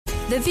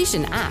The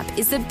Vision app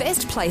is the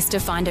best place to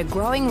find a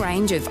growing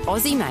range of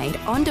Aussie-made,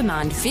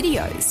 on-demand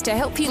videos to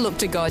help you look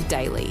to God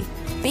daily.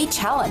 Be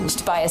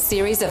challenged by a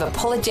series of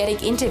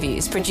apologetic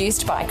interviews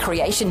produced by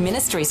Creation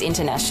Ministries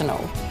International,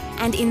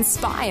 and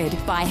inspired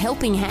by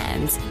Helping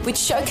Hands, which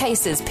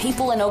showcases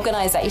people and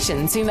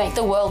organisations who make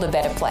the world a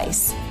better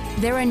place.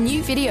 There are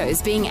new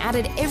videos being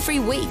added every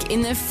week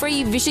in the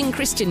free Vision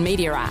Christian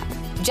Media app.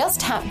 Just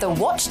tap the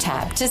Watch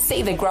tab to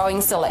see the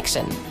growing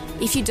selection.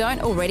 If you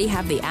don't already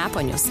have the app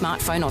on your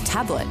smartphone or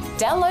tablet,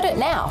 download it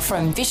now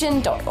from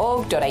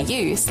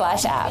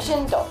vision.org.au/app.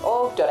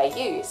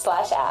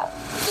 Vision.org.au/app.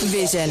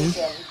 Vision.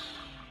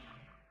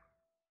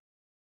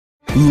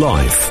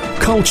 Life,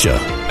 culture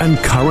and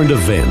current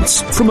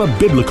events from a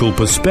biblical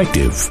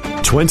perspective.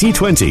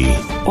 2020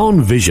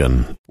 on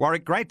Vision.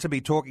 Warwick, great to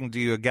be talking to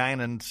you again.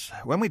 And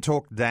when we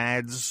talk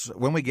dads,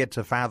 when we get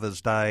to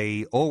Father's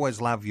Day, always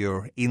love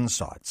your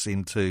insights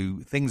into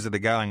things that are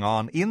going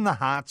on in the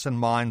hearts and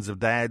minds of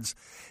dads.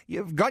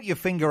 You've got your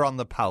finger on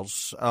the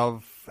pulse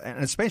of, and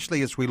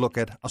especially as we look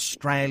at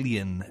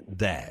Australian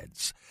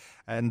dads.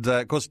 And,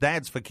 of course,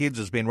 Dads for Kids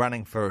has been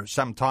running for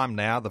some time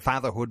now, the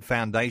Fatherhood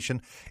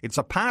Foundation. It's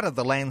a part of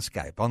the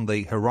landscape on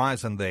the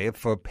horizon there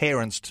for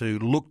parents to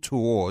look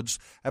towards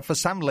for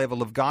some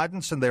level of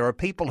guidance. And there are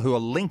people who are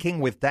linking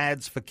with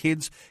Dads for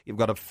Kids. You've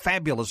got a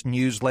fabulous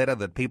newsletter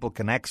that people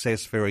can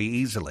access very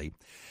easily.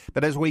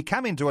 But as we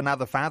come into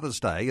another Father's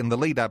Day and the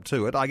lead up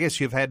to it, I guess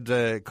you've had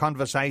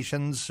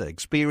conversations,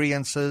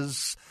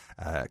 experiences,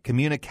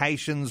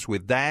 communications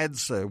with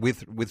dads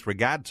with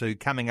regard to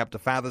coming up to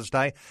Father's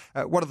Day.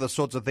 What are the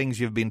sorts of things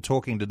you've been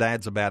talking to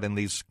dads about in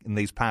these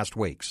past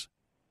weeks?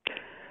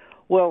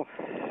 Well,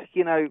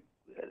 you know,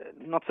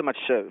 not so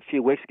much a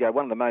few weeks ago.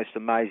 One of the most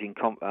amazing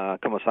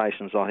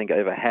conversations I think I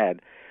ever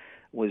had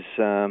was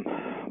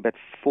about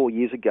 4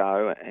 years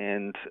ago,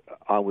 and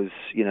I was,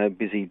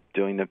 busy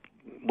doing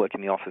work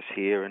in the office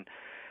here, and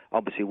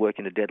obviously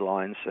working to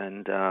deadlines.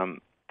 And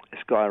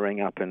this guy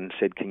rang up and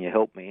said, "Can you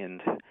help me?"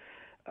 And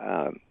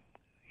I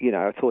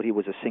thought he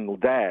was a single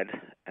dad.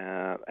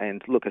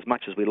 And look, as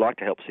much as we like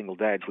to help single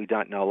dads, we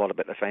don't know a lot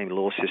about the family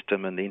law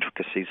system and the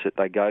intricacies that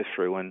they go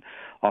through. And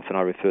often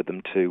I refer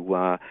them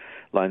to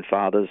lone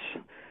fathers.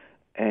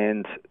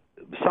 And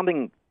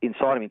something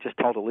inside of me just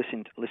told to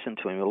listen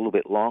to him a little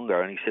bit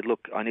longer. And he said,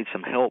 "Look, I need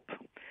some help."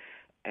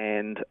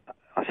 And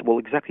I said, "Well,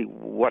 exactly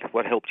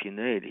what help do you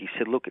need?" He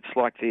said, "Look, it's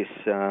like this.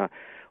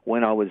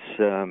 When I was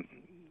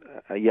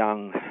a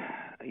young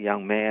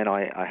man,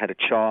 I had a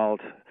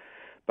child.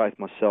 Both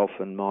myself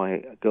and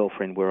my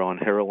girlfriend were on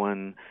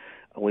heroin.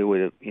 We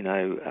were,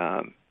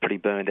 pretty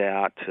burned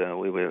out.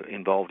 We were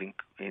involved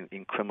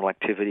in criminal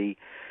activity,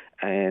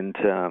 and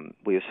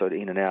we were sort of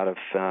in and out of,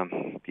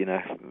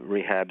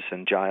 rehabs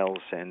and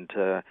jails. And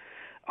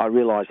I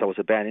realised I was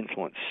a bad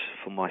influence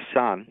for my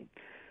son,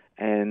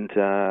 and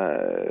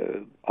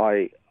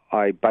I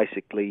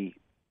basically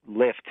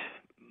left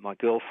my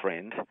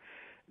girlfriend,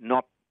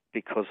 not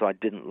because I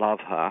didn't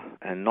love her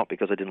and not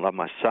because I didn't love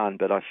my son,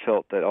 but I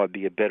felt that I'd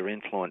be a better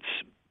influence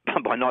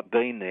by not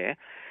being there.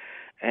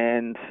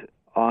 And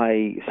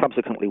I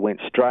subsequently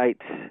went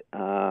straight.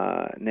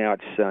 Now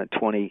it's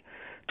 20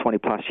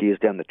 plus years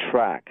down the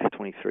track,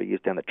 23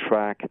 years down the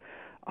track.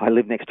 I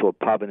live next to a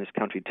pub in this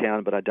country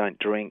town, but I don't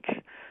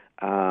drink.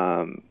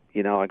 I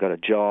got a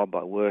job,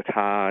 I work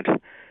hard,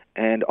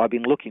 and I've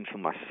been looking for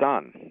my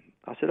son.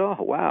 I said, "Oh,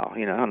 wow,"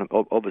 and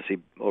obviously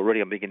already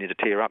I'm beginning to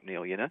tear up,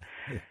 Neil, Yeah.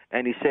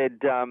 And he said,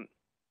 so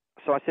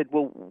I said,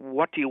 "Well,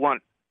 what do you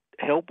want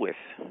help with?"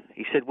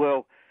 He said,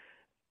 "Well,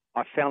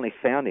 I finally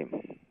found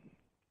him,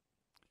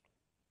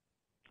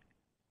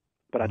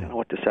 but I don't know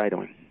what to say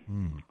to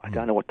him. I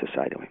don't know what to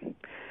say to him."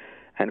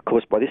 And of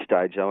course, by this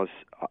stage,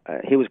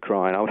 he was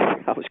crying, I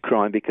was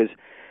crying, because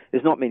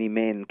there's not many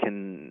men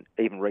can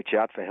even reach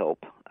out for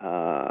help,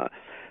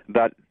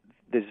 but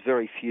there's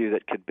very few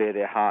that could bear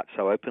their heart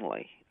so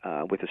openly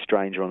with a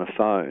stranger on a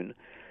phone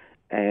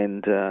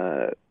and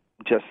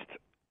just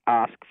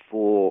ask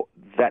for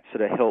that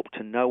sort of help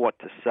to know what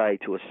to say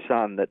to a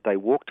son that they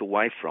walked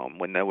away from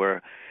when they were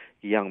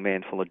a young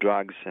man full of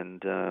drugs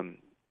and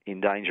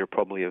in danger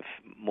probably of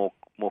more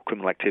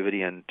criminal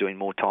activity and doing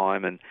more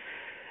time.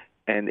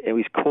 And he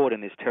was caught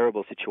in this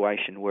terrible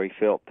situation where he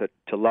felt that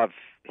to love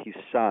his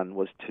son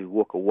was to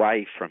walk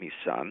away from his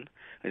son.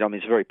 I mean,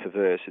 it's very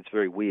perverse. It's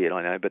very weird,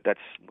 I know, but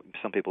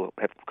some people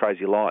have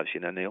crazy lives,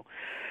 Neil.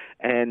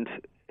 And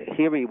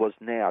here he was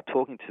now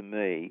talking to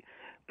me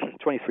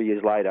 23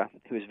 years later.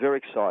 He was very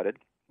excited,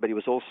 but he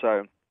was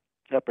also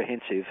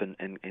apprehensive and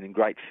in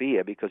great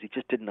fear because he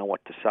just didn't know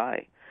what to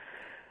say.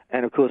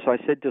 And, of course, I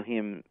said to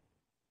him,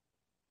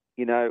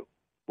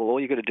 well, all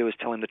you got to do is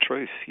tell him the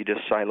truth. You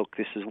just say, "Look,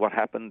 this is what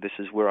happened. This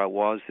is where I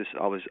was.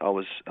 I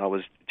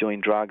was doing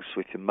drugs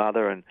with your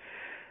mother, and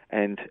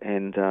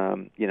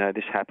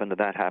this happened or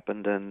that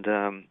happened." And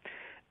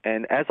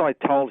as I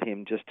told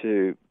him just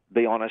to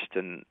be honest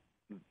and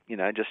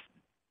just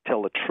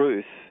tell the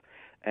truth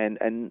and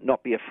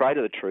not be afraid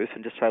of the truth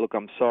and just say, "Look,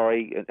 I'm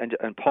sorry," and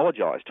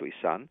apologise to his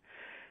son.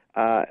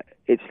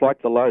 it's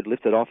like the load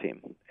lifted off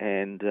him.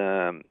 And,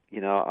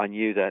 I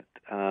knew that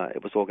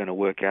it was all going to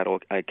work out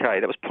okay.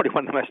 That was probably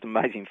one of the most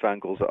amazing phone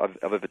calls that I've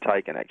ever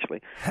taken,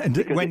 actually. And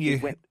when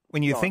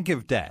you think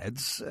of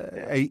dads,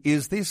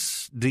 is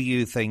this, do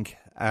you think,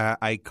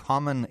 a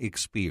common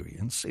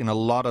experience in a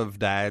lot of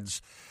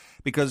dads?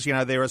 Because,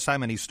 there are so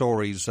many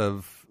stories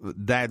of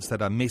dads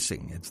that are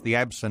missing. It's the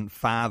absent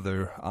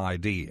father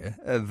idea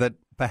that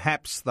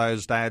perhaps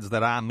those dads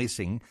that are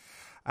missing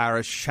are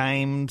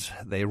ashamed,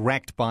 they're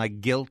racked by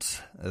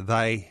guilt,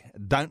 they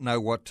don't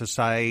know what to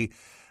say.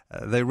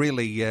 They're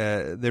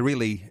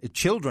really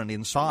children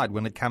inside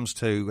when it comes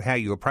to how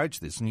you approach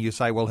this. And you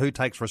say, well, who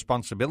takes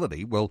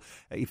responsibility? Well,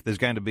 if there's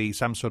going to be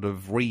some sort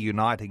of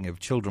reuniting of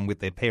children with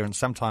their parents,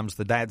 sometimes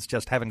the dads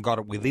just haven't got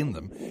it within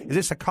them. Is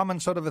this a common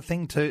sort of a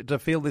thing to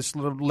feel this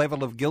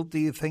level of guilt, do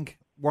you think,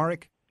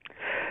 Warwick?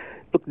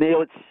 Look,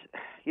 Neil, it's,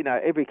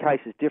 every case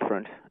is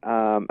different.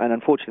 And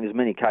unfortunately, there's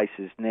many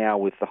cases now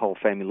with the whole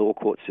family law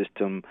court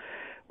system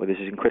where there's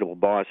this incredible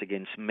bias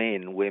against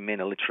men, where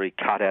men are literally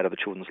cut out of the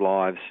children's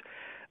lives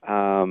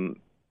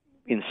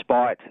in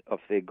spite of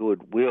their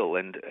good will.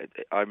 And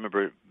I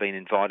remember being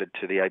invited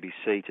to the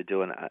ABC to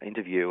do an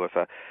interview of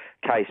a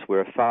case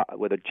where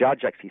the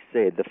judge actually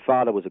said the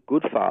father was a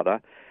good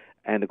father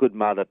and a good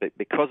mother, but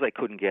because they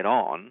couldn't get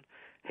on,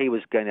 he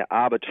was going to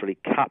arbitrarily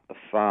cut the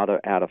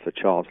father out of the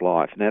child's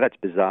life. Now, that's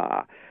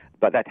bizarre,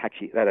 but that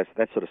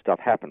sort of stuff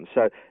happens.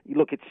 So,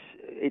 look,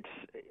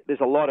 there's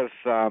a lot of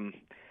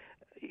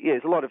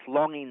there's a lot of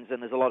longings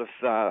and there's a lot of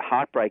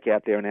heartbreak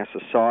out there in our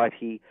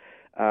society.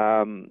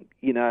 And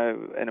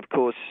of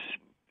course,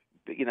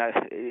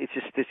 it's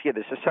just this. Yeah,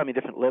 there's just so many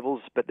different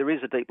levels, but there is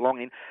a deep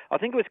longing. I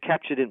think it was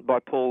captured by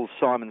Paul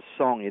Simon's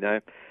song.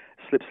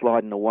 Slip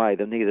sliding away.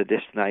 The nearer the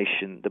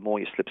destination, the more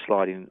you slip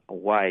sliding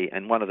away.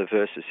 And one of the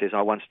verses says,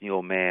 "I once knew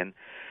a man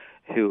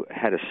who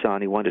had a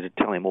son. He wanted to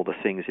tell him all the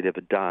things he'd ever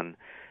done,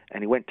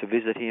 and he went to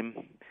visit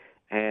him.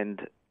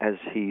 And as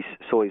he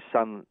saw his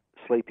son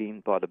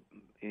sleeping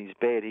in his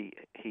bed,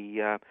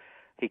 he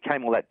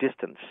came all that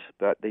distance,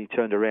 but then he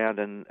turned around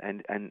and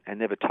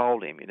never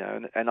told him,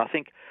 And I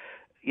think,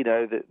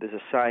 that there's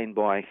a saying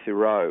by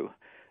Thoreau,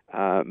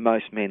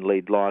 most men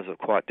lead lives of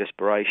quiet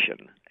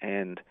desperation.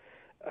 And,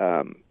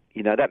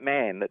 that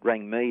man that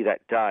rang me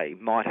that day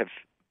might have,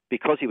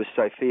 because he was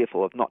so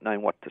fearful of not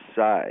knowing what to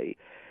say,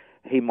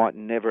 he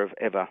mightn't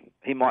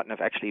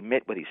have actually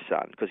met with his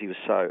son because he was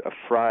so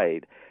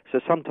afraid. So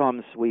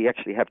sometimes we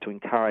actually have to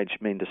encourage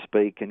men to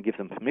speak and give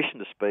them permission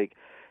to speak,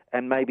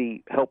 and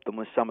maybe help them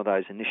with some of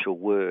those initial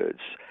words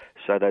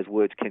so those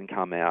words can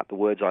come out. The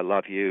words, I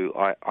love you,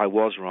 I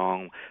was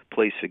wrong,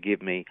 please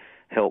forgive me,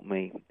 help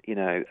me.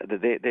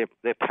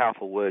 They're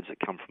powerful words that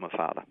come from a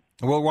father.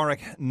 Well,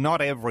 Warwick,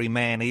 not every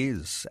man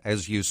is,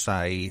 as you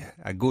say,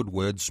 a good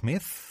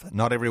wordsmith.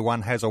 Not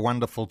everyone has a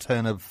wonderful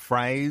turn of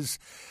phrase.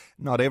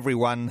 Not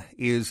everyone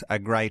is a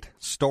great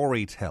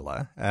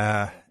storyteller.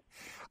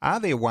 Are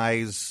there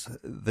ways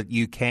that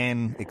you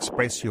can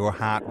express your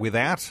heart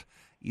without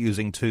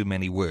using too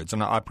many words?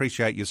 And I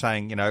appreciate you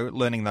saying,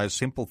 learning those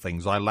simple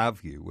things. I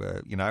love you.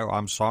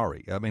 I'm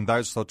sorry. I mean,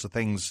 those sorts of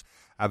things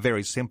are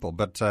very simple.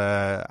 But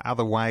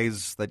other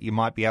ways that you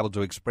might be able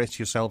to express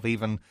yourself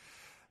even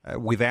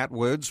without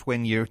words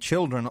when your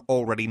children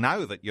already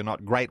know that you're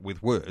not great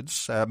with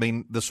words. I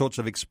mean, the sorts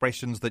of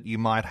expressions that you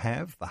might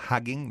have, the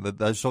hugging,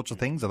 those sorts of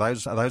things, are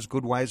those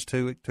good ways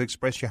to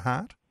express your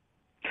heart?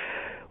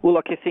 Well,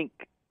 look,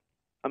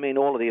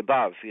 all of the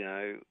above.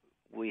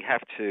 We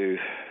have to.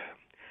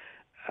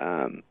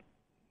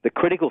 The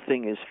critical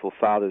thing is for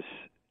fathers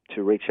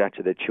to reach out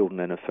to their children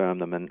and affirm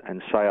them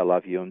and say I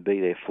love you and be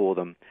there for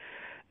them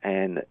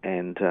and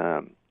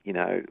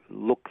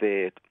look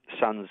their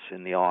sons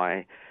in the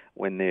eye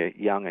when they're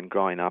young and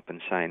growing up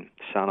and saying,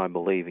 son, I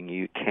believe in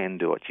you, you can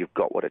do it, you've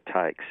got what it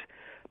takes.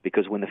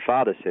 Because when the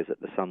father says it,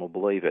 the son will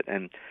believe it.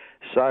 And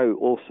so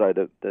also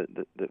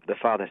the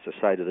father has to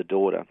say to the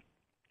daughter,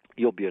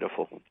 you're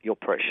beautiful, you're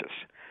precious.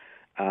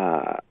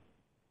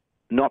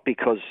 Not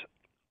because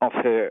of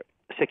her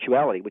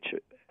sexuality, which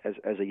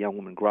as a young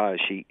woman grows,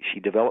 she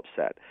develops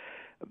that.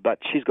 But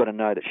she's got to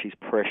know that she's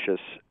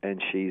precious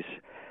and she's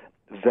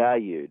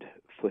valued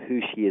for who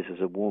she is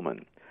as a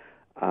woman,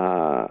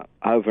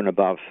 over and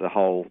above the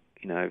whole,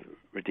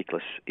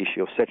 ridiculous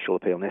issue of sexual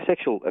appeal. Now,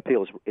 sexual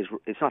appeal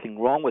is nothing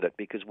wrong with it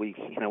because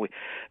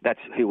that's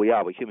who we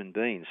are. We're human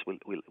beings. We're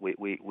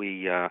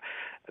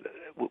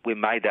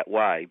made that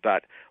way.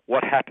 But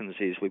what happens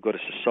is we've got a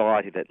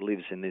society that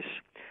lives in this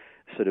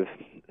sort of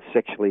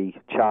sexually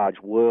charged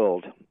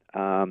world,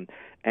 and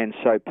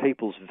so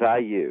people's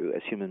value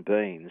as human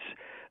beings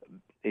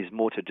is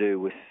more to do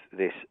with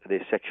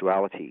their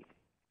sexuality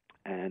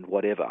and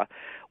whatever,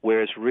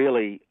 whereas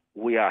really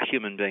we are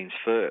human beings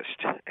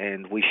first,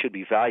 and we should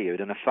be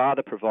valued. And a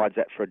father provides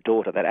that for a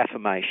daughter, that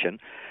affirmation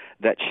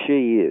that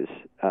she is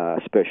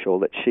special,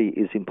 that she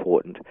is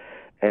important.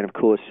 And of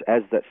course,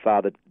 as that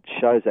father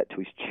shows that to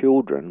his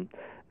children,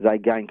 they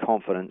gain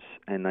confidence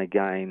and they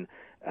gain,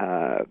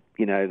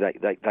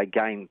 they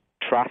gain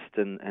trust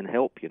and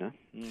help, you know.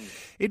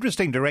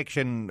 Interesting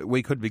direction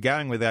we could be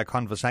going with our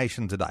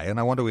conversation today, and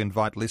I want to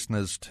invite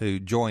listeners to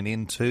join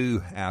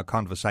into our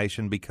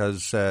conversation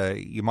because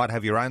you might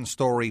have your own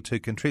story to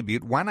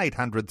contribute.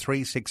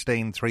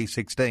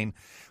 1-800-316-316.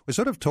 We're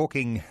sort of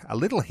talking a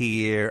little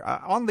here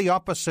on the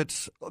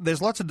opposite.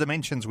 There's lots of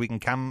dimensions we can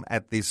come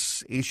at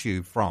this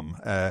issue from,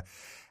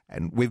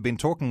 and we've been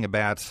talking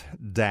about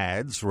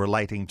dads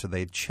relating to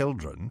their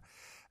children.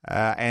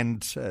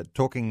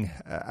 Talking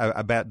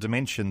about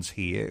dimensions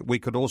here, we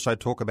could also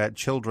talk about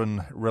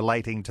children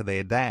relating to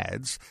their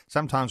dads.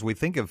 Sometimes we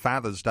think of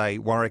Father's Day,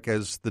 Warwick,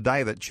 as the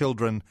day that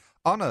children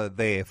honour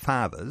their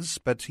fathers,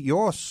 but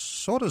you're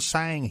sort of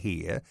saying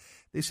here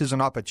this is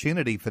an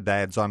opportunity for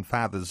dads on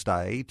Father's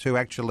Day to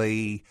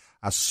actually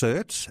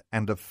assert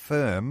and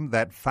affirm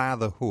that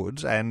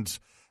fatherhood and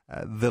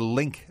the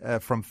link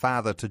from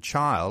father to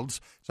child.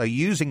 So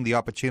using the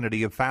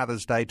opportunity of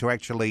Father's Day to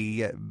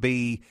actually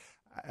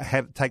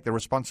take the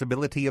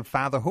responsibility of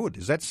fatherhood.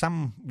 Is that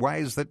some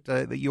ways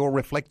that you're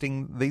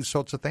reflecting these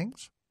sorts of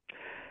things?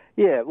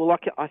 Yeah, well,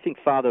 I think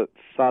Father's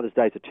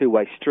Day is a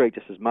two-way street,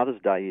 just as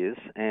Mother's Day is.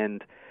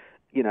 And,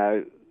 you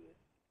know,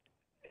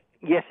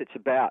 yes, it's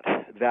about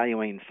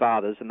valuing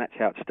fathers, and that's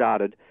how it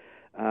started.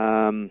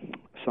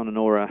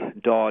 Sonora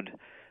Dodd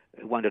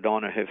wanted to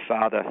honour her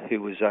father,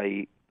 who was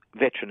a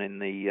veteran in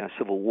the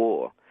Civil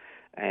War,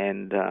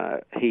 and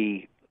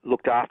he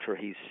looked after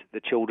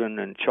the children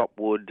and chopped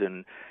wood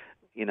and,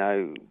 you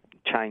know,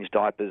 changed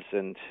diapers,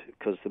 and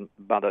because the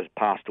mother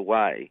passed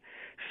away.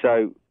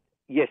 So,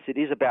 yes, it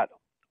is about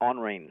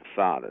honouring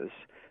fathers,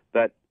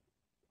 but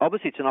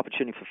obviously it's an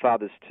opportunity for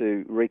fathers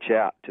to reach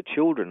out to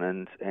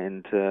children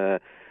and to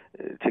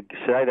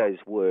say those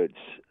words,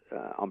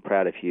 I'm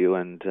proud of you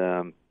and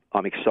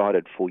I'm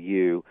excited for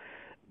you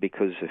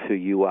because of who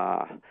you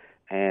are,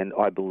 and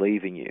I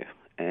believe in you,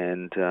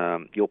 and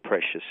you're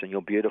precious and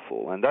you're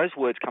beautiful. And those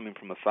words coming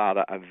from a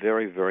father are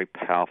very, very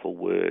powerful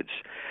words.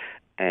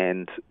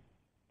 And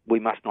we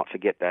must not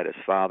forget that as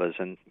fathers.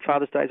 And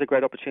Father's Day is a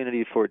great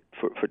opportunity for it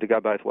to go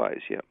both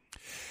ways, yeah.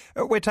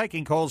 We're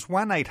taking calls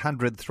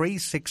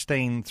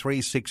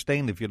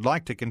 1-800-316-316 if you'd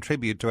like to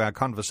contribute to our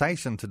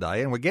conversation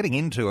today. And we're getting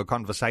into a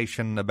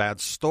conversation about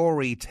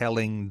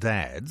storytelling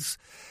dads.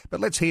 But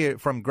let's hear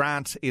from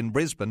Grant in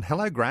Brisbane.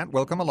 Hello, Grant.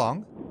 Welcome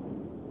along.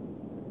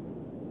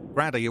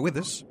 Grant, are you with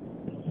us?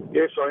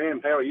 Yes, I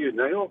am. How are you,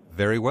 Neil?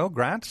 Very well,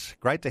 Grant.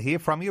 Great to hear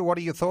from you. What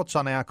are your thoughts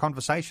on our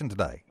conversation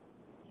today?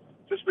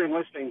 Just been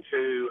listening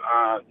to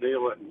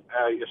Neil and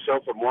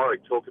yourself and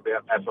Warwick talk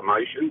about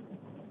affirmation.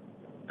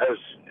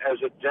 As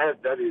a dad,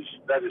 that is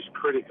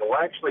critical.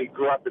 I actually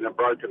grew up in a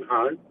broken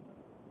home,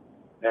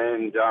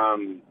 and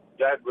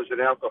Dad was an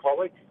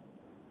alcoholic.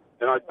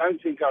 And I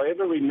don't think I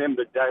ever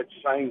remember Dad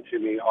saying to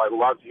me, "I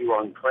love you,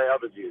 I'm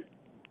proud of you."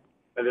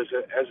 And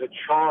as a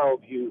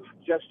child, you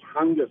just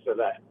hunger for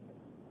that.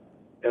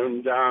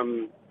 And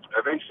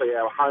eventually,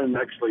 our home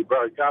actually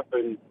broke up,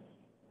 and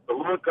the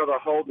Lord got a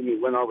hold of me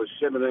when I was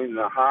 17 and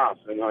a half,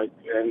 and I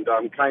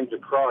came to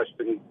Christ,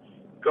 and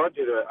God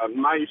did an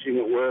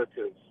amazing work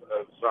of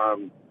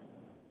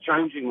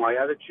changing my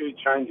attitude,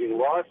 changing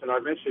life, and I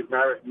eventually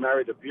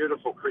married a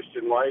beautiful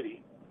Christian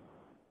lady.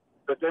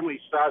 But then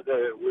we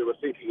were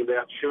thinking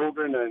about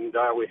children, and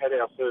we had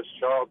our first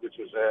child, which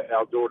was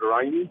our daughter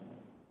Amy.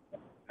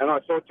 And I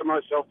thought to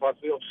myself, I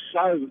feel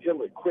so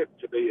ill-equipped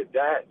to be a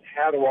dad.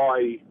 How do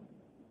I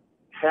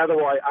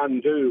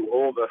undo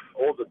all the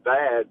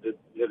bad that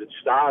had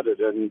started?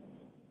 And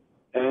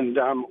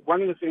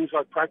one of the things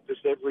I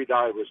practiced every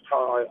day was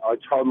I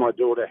told my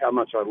daughter how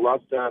much I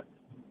loved her,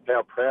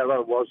 how proud I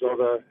was of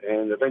her,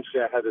 and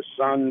eventually I had a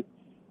son,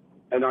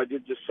 and I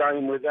did the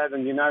same with that.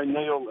 And you know,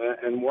 Neil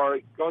and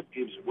Warwick, God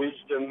gives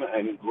wisdom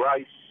and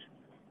grace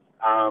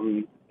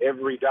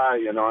every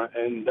day, and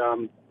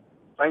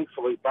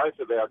thankfully both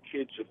of our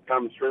kids have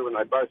come through, and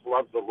they both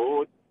love the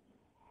Lord.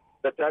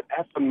 But that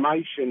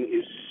affirmation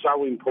is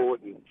so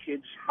important.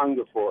 Kids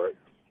hunger for it,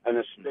 and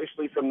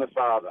especially from the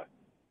father.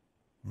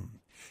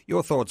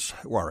 Your thoughts,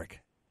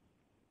 Warwick?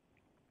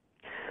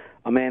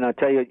 Oh, man, I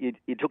tell you,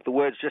 you took the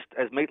words, just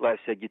as Meatloaf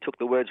said, you took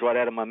the words right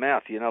out of my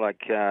mouth. You know,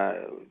 like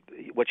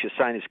what you're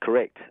saying is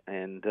correct,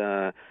 and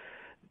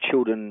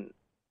children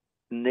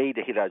need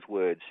to hear those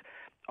words.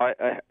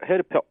 I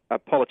heard a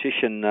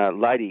politician,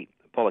 lady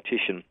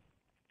politician,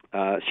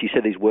 she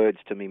said these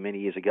words to me many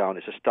years ago, and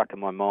it's just stuck in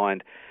my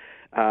mind.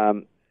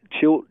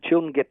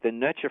 Children get their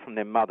nurture from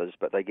their mothers,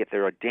 but they get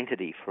their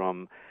identity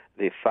from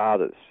their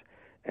fathers.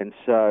 And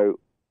so,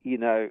 you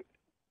know,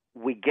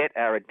 we get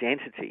our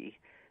identity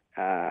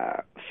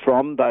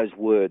from those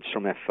words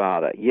from our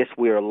father. Yes,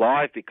 we're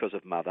alive because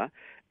of mother,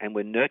 and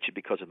we're nurtured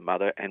because of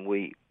mother, and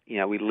we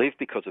live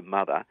because of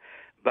mother,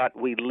 but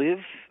we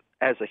live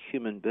as a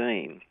human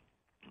being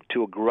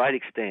to a great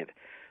extent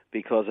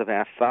because of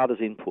our father's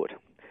input.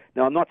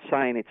 Now, I'm not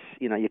saying it's,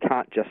 you know, you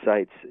can't just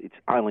say it's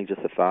only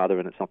just the father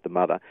and it's not the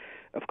mother.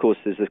 Of course,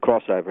 there's a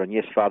crossover, and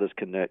yes, fathers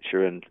can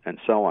nurture and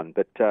so on,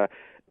 but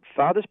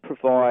fathers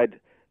provide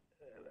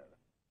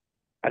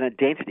an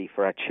identity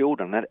for our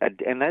children,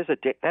 and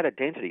that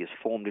identity is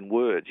formed in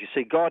words. You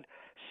see, God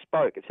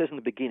spoke. It says in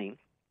the beginning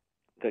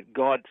that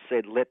God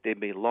said, "Let there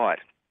be light,"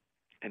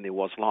 and there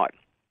was light.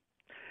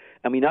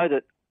 And we know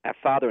that our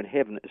Father in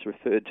heaven is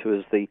referred to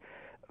as the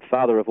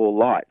Father of all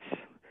lights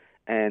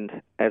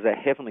and as our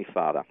Heavenly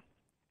Father.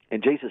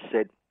 And Jesus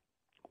said,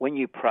 when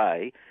you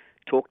pray,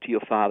 talk to your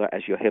Father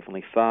as your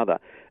Heavenly Father.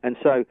 And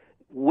so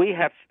we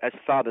have, as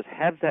fathers,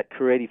 have that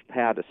creative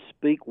power to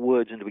speak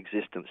words into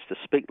existence, to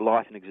speak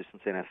life into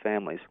existence in our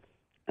families.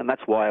 And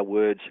that's why our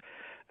words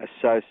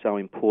are so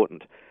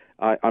important.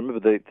 I remember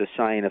the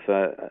saying of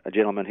a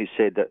gentleman who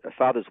said that a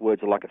father's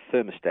words are like a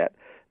thermostat.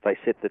 They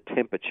set the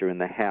temperature in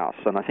the house.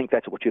 And I think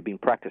that's what you've been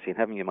practicing,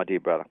 haven't you, my dear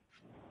brother?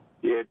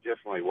 Yeah,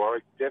 definitely,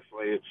 Warwick.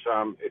 Definitely,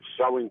 it's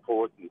so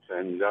important,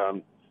 and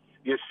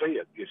you see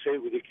it. You see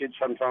it with your kids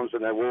sometimes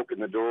when they walk in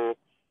the door.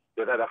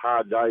 They've had a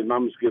hard day.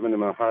 Mum's given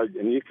them a hug,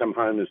 and you come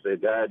home as their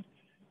dad.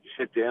 You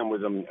sit down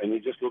with them, and you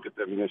just look at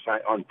them and you say,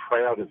 "I'm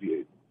proud of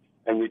you,"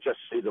 and you just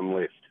see them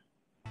lift.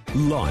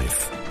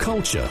 Life,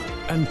 culture,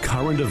 and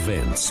current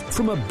events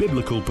from a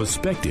biblical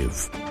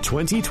perspective.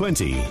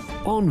 2020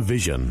 on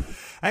Vision.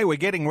 Hey, we're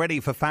getting ready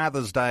for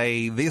Father's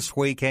Day this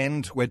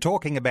weekend. We're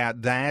talking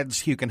about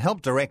dads. You can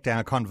help direct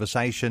our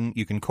conversation.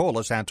 You can call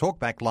us. Our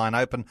talkback line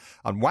open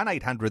on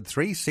 1800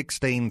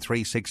 316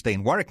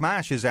 316. Warwick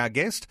Marsh is our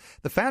guest,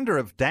 the founder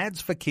of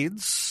Dads for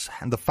Kids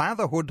and the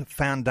Fatherhood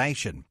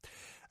Foundation.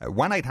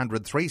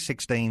 1800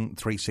 316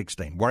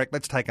 316. Warwick,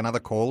 let's take another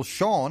call.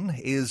 Sean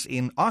is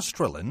in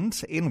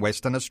Australand in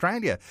Western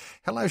Australia.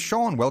 Hello,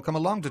 Sean. Welcome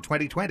along to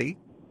 2020.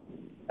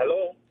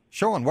 Hello.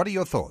 Sean, what are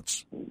your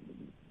thoughts?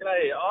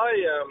 G'day.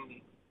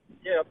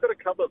 I've got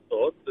a couple of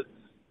thoughts.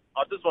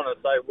 I just want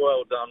to say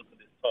well done for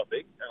this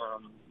topic.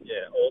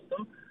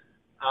 Awesome.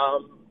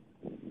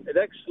 It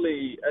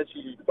actually, as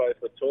you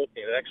both were talking,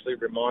 it actually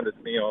reminded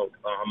me of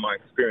my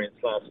experience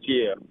last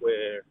year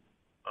where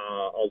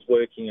I was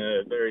working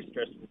a very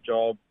stressful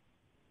job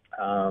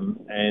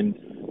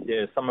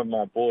some of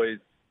my boys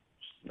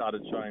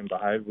started showing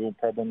behavioural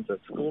problems at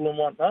school and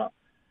whatnot.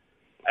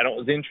 And it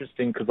was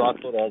interesting because I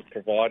thought I was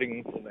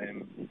providing for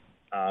them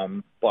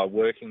by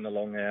working the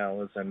long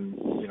hours and,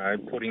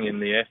 putting in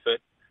the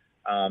effort,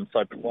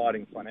 so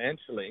providing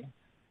financially,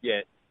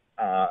 yet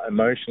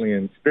emotionally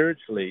and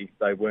spiritually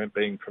they weren't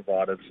being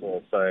provided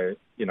for. So,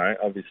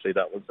 obviously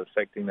that was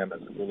affecting them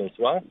at school as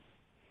well.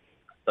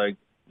 So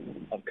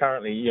I've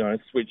currently,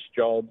 switched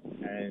jobs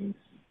and,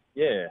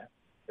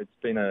 it's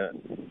been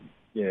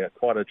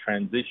quite a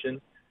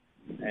transition.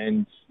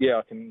 And,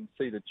 I can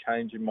see the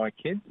change in my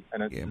kids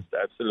and it's just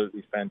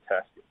absolutely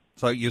fantastic.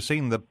 So you've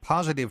seen the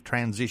positive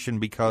transition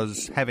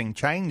because having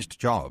changed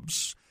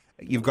jobs,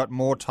 you've got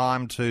more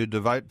time to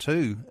devote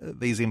to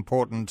these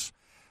important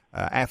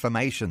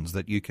affirmations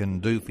that you can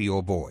do for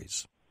your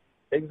boys.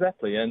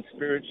 Exactly. And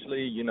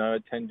spiritually,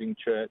 attending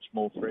church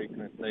more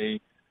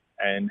frequently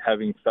and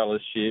having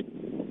fellowship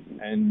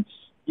and,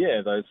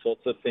 those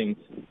sorts of things.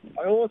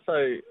 I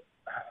also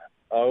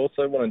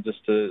wanted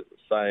just to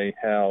say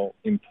how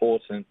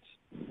important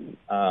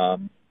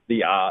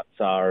the arts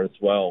are as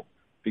well.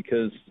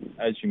 Because,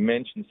 as you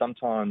mentioned,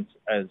 sometimes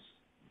as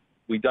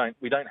we don't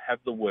have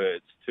the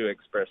words to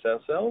express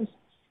ourselves.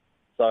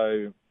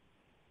 So,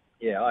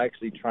 I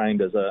actually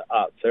trained as an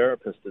art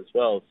therapist as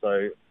well.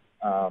 So,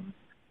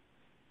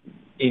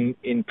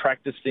 in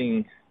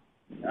practicing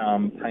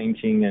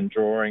painting and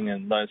drawing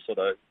and those sort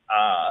of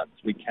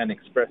arts, we can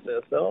express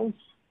ourselves,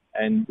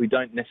 and we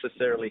don't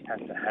necessarily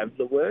have to have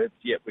the words,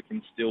 yet we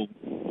can still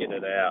get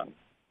it out.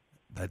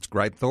 That's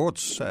great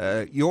thoughts.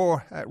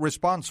 Your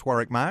response,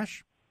 Warwick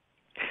Marsh?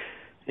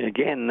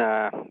 Again,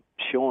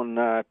 Sean,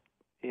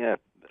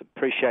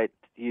 appreciate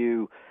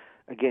you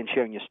again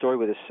sharing your story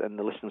with us and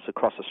the listeners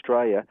across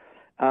Australia.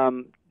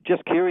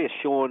 Just curious,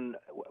 Sean,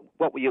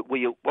 what were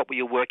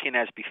you working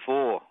as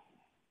before?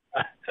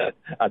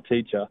 A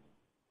teacher.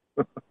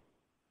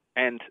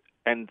 and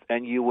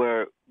you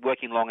were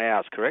working long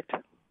hours, correct?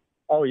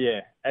 Oh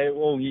yeah.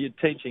 Well, you're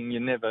teaching. You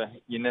never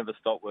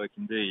stop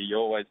working, do you? You're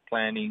always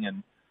planning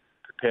and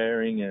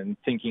preparing and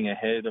thinking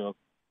ahead of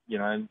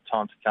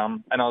time to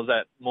come. And I was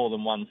at more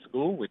than one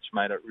school, which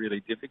made it really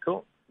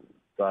difficult.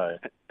 So.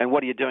 And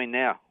what are you doing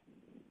now?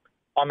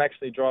 I'm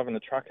actually driving a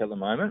truck at the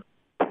moment,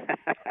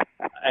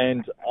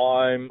 and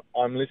I'm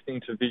listening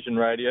to Vision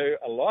Radio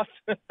a lot.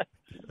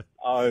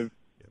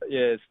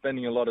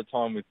 Spending a lot of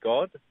time with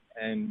God,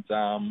 and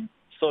I've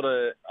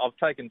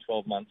taken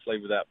 12 months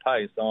leave without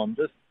pay, so I'm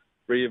just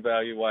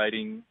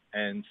reevaluating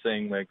and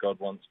seeing where God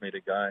wants me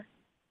to go.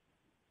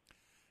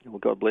 Well,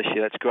 God bless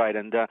you. That's great.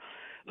 And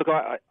look,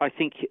 I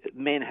think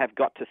men have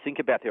got to think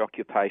about their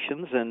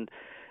occupations, and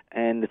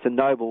it's a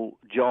noble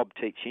job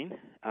teaching,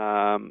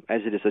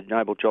 as it is a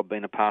noble job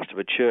being a pastor of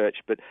a church.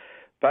 But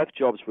both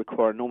jobs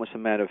require an enormous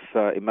amount of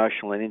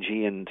emotional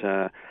energy, and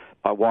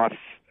my wife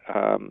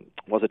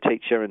was a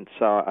teacher, and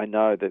so I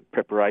know the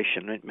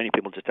preparation. Many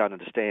people just don't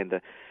understand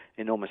the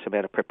enormous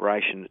amount of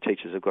preparation that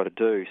teachers have got to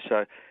do.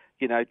 So,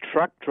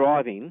 truck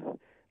driving,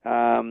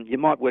 you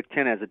might work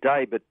 10 hours a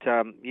day, but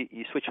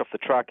you switch off the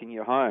truck and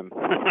you're home.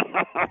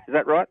 Is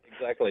that right?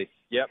 Exactly.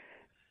 Yep.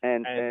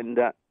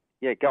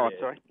 Go on,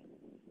 sorry.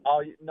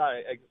 Oh,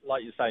 no,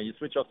 like you say, you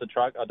switch off the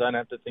truck, I don't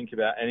have to think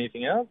about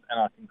anything else, and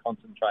I can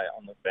concentrate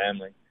on the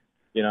family,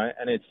 you know,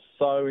 and it's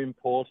so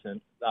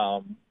important,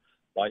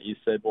 like you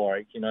said,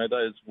 Warwick, you know,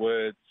 those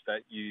words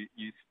that you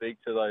speak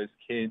to those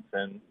kids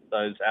and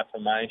those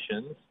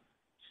affirmations,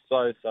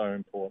 so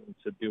important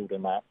to build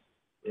them up,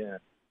 yeah.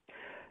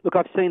 Look,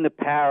 I've seen the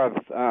power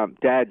of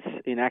dads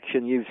in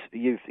action.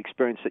 You've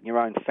experienced it in your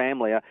own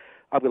family. I've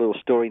got a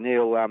little story,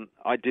 Neil.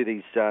 I do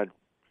these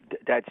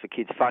Dads for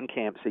Kids fun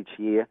camps each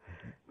year.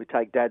 We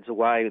take dads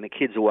away and the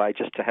kids away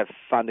just to have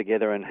fun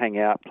together and hang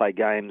out, play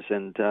games,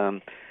 and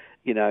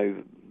you know,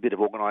 a bit of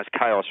organised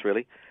chaos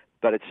really.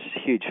 But it's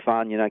huge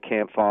fun, you know,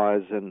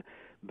 campfires and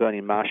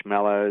burning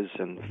marshmallows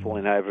and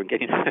falling over and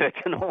getting hurt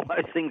and all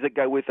those things that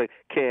go with a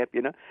camp,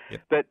 you know.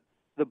 Yep. But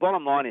the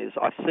bottom line is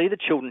I see the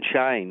children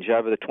change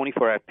over the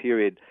 24-hour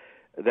period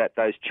that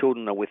those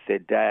children are with their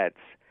dads.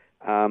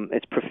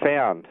 It's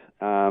profound.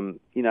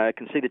 You know, I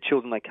can see the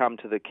children, they come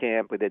to the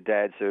camp with their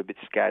dads, they're a bit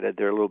scattered,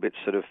 they're a little bit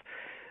sort of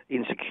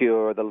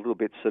insecure, they're a little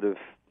bit sort of,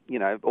 you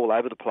know, all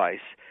over the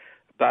place.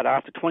 But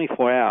after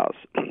 24 hours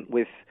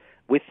with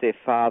their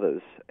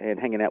fathers and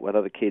hanging out with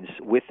other kids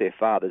with their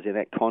fathers in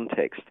that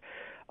context,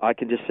 I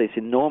can just see this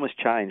enormous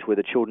change where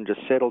the children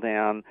just settle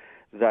down,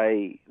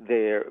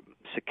 they're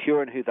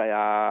secure in who they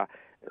are,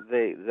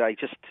 they're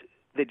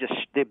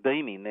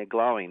beaming, they're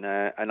glowing,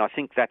 and I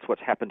think that's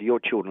what's happened to your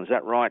children. Is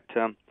that right,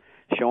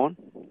 Sean?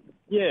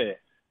 Yeah,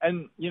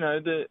 and you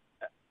know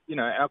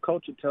our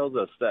culture tells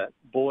us that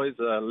boys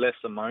are less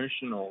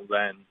emotional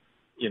than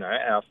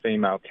our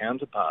female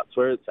counterparts,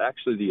 where it's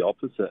actually the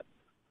opposite.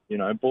 You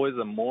know, boys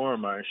are more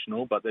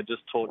emotional, but they're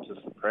just taught to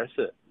suppress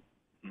it.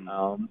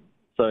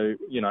 So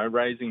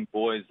raising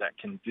boys that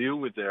can deal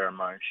with their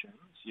emotions,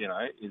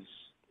 is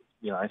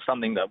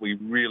something that we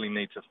really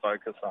need to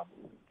focus on.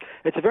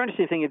 It's a very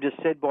interesting thing you've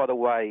just said, by the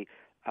way,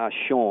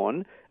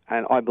 Sean,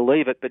 and I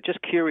believe it, but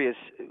just curious,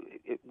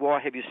 why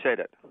have you said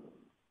it?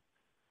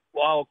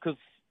 Well, because,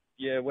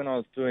 when I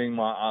was doing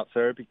my art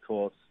therapy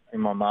course in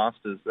my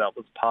master's, that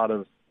was part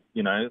of,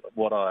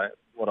 what I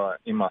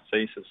in my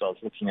thesis, I was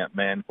looking at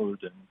manhood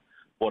and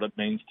what it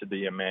means to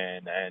be a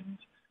man, and,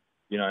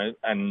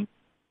 and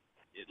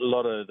a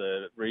lot of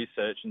the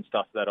research and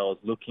stuff that I was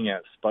looking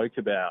at spoke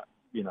about,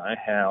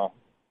 how,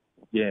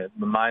 the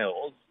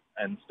males,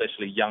 and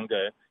especially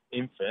younger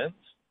infants,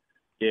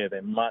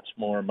 they're much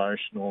more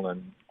emotional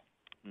and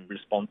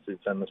responsive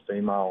than the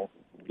female,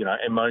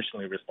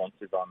 emotionally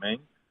responsive,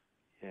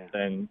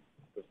 than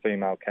the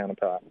female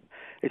counterpart.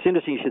 It's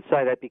interesting you should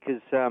say that,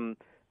 because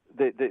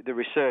the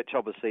research,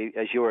 obviously,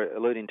 as you're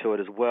alluding to it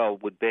as well,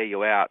 would bear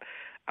you out.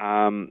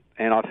 And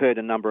I've heard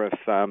a number of,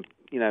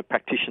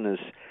 practitioners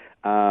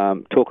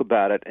talk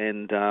about it.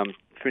 And,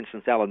 for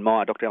instance,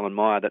 Dr. Alan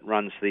Meyer, that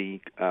runs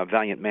the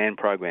Valiant Man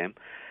program,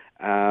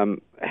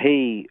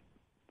 he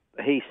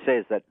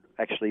says that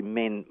actually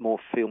men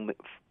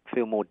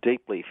feel more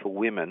deeply for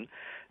women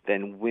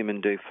than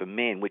women do for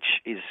men, which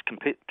is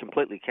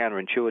completely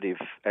counterintuitive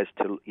as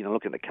to,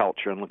 looking at the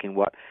culture and looking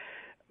what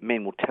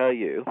men will tell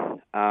you.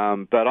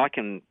 But I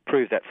can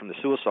prove that from the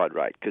suicide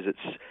rate, because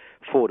it's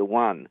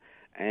 4-1.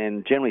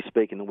 And generally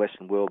speaking, in the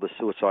Western world, the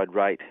suicide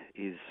rate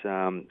is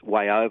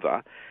way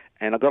over.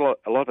 And a lot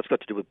of it's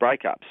got to do with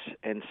breakups.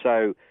 And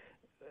so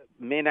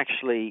men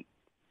actually,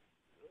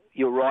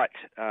 you're right,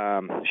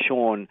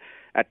 Sean,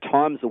 at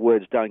times the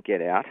words don't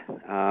get out,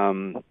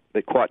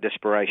 but quite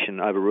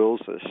desperation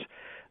overrules us.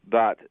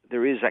 But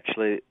there is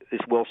actually this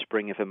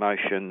wellspring of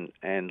emotion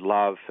and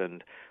love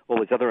and all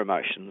these other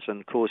emotions. And,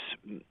 of course,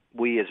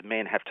 we as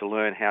men have to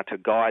learn how to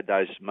guide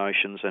those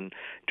emotions and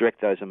direct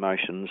those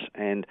emotions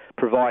and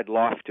provide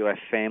life to our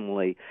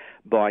family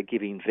by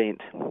giving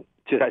vent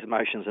to those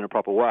emotions in a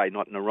proper way,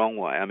 not in a wrong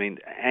way. I mean,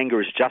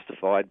 anger is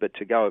justified, but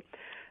to go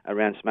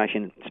around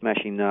smashing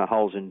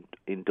holes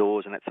in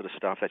doors and that sort of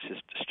stuff, that's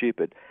just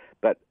stupid.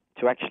 But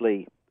to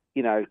actually,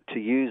 to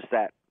use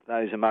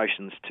those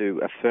emotions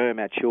to affirm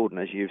our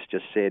children, as you've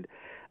just said,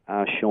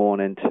 Sean,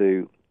 and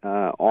to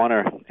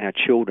honour our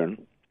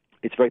children,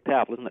 it's very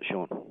powerful, isn't it,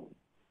 Sean?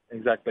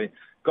 Exactly.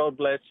 God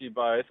bless you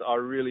both. I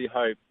really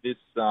hope this,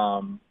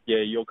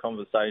 your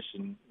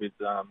conversation with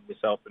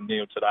yourself and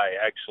Neil today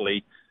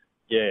actually,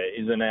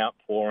 is an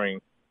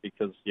outpouring,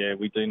 because,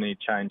 we do need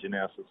change in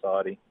our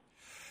society.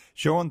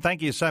 Sean,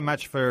 thank you so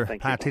much for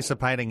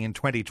participating in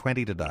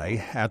 2020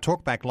 today. Our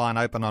talkback line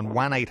open on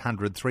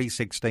 1800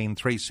 316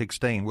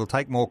 316. We'll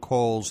take more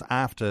calls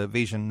after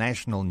Vision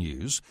National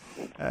News,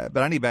 but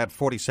only about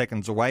 40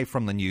 seconds away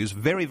from the news.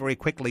 Very, very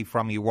quickly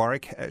from you,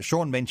 Warwick.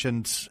 Sean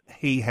mentioned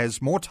he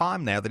has more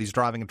time now that he's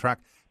driving a truck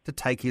to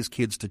take his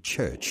kids to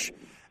church.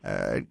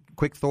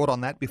 Quick thought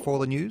on that before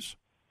the news?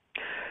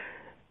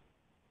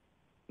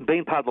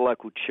 Being part of the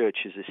local church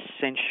is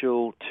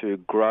essential to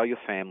grow your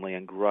family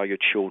and grow your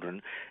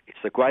children. It's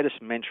the greatest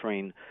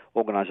mentoring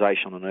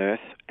organisation on earth,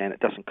 and it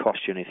doesn't cost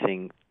you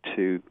anything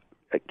to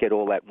get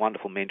all that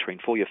wonderful mentoring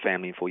for your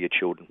family and for your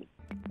children.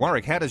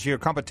 Warwick, how does your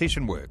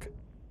competition work?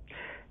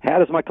 How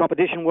does my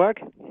competition work?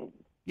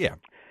 Yeah.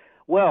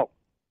 Well,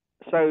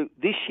 so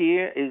this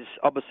year is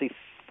obviously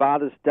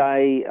Father's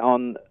Day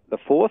on the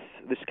 4th,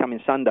 this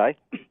coming Sunday.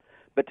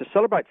 But to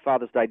celebrate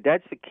Father's Day,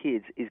 Dads for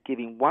Kids is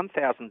giving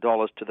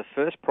 $1,000 to the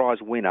first prize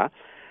winner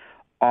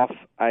off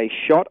a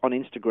shot on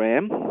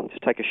Instagram.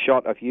 Just take a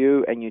shot of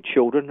you and your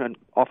children, and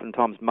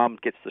oftentimes Mum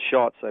gets the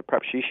shot, so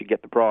perhaps she should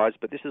get the prize.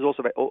 But this is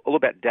also all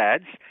about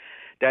dads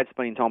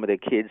spending time with their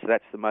kids.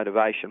 That's the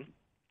motivation.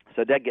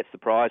 So Dad gets the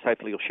prize.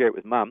 Hopefully he'll share it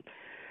with Mum.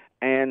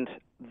 And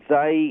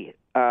they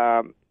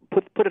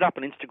put it up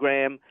on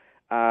Instagram,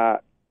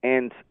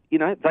 and, you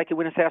know, they can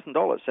win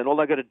 $1,000. And all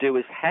they've got to do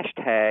is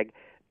hashtag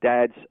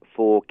Dads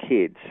for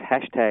Kids,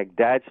 hashtag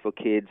Dads for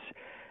Kids,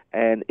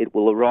 and it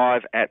will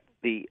arrive at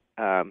the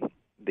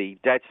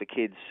Dads for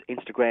Kids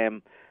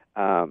Instagram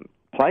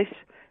place,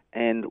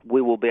 and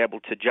we will be able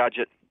to judge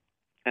it.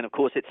 And, of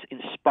course, it's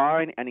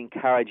inspiring and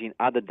encouraging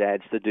other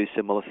dads to do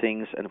similar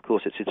things, and, of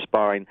course, it's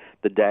inspiring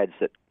the dads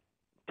that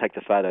take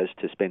the photos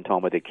to spend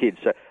time with their kids.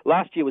 So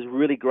last year was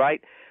really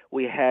great.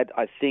 We had,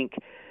 I think,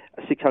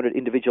 600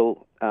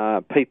 individual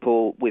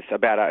people with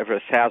about over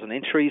 1,000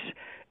 entries,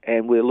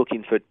 and we're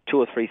looking for 2,000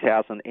 or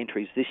 3,000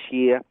 entries this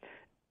year.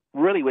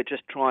 Really, we're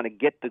just trying to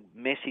get the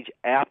message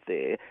out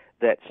there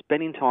that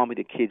spending time with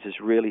your kids is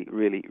really,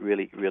 really,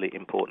 really, really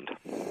important.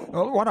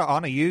 Well, I want to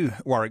honour you,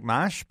 Warwick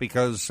Marsh,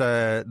 because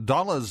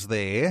dollars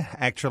there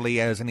actually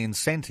as an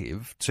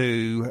incentive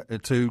to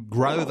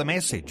grow the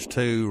message,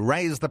 to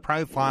raise the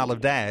profile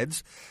of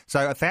dads.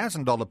 So a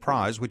 $1,000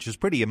 prize, which is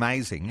pretty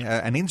amazing,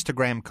 an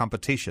Instagram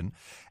competition,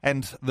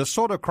 and the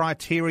sort of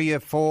criteria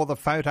for the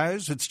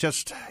photos, it's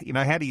just, you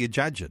know, how do you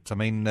judge it? I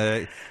mean,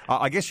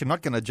 I guess you're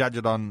not going to judge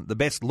it on the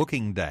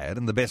best-looking dad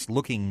and the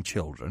best-looking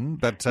children,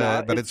 but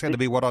it's going to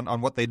be on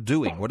what they're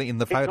doing, what in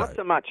the photo. It's not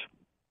so much.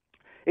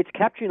 It's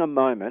capturing a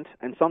moment,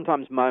 and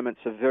sometimes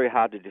moments are very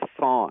hard to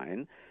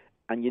define,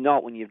 and you know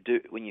it when you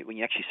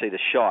actually see the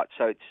shot.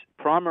 So it's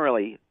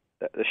primarily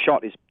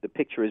the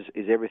picture is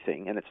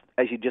everything, and it's,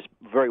 as you just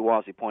very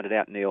wisely pointed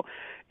out, Neil,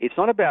 it's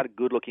not about a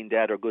good-looking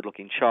dad or a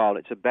good-looking child.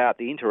 It's about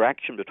the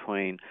interaction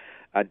between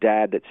a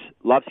dad that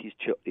loves his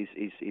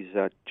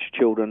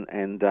children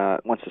and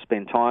wants to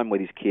spend time with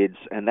his kids,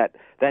 and that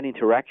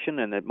interaction,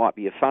 and it might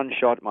be a fun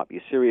shot, it might be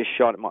a serious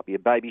shot, it might be a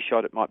baby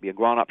shot, it might be a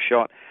grown-up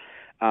shot.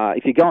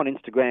 If you go on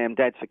Instagram,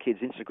 Dads for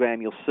Kids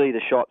Instagram, you'll see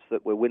the shots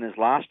that were winners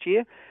last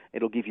year.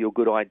 It'll give you a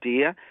good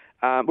idea.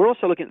 We're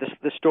also looking at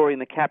the story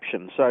and the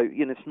caption. So,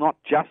 you know, it's not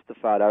just the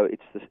photo,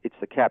 it's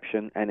the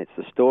caption and it's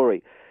the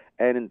story.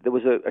 And there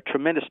was a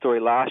tremendous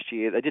story last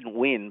year. They didn't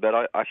win, but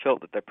I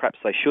felt that perhaps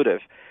they should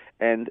have.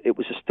 And it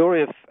was a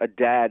story of a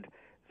dad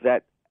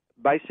that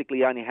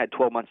basically only had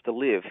 12 months to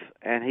live,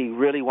 and he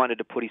really wanted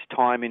to put his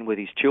time in with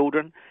his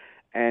children.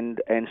 And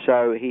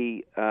so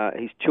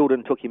his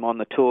children took him on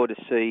the tour to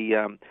see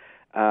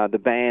the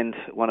band,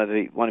 one of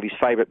his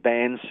favourite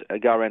bands,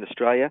 go around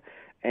Australia.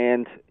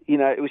 And, you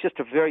know, it was just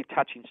a very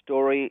touching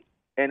story,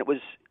 and it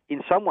was,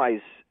 in some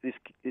ways, this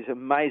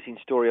amazing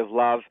story of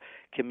love,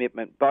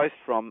 commitment, both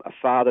from a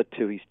father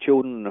to his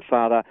children and a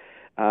father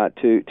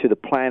to the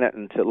planet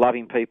and to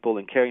loving people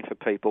and caring for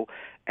people,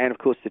 and, of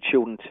course, the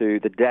children to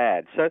the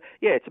dad. So,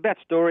 yeah, it's about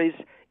stories,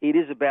 it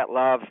is about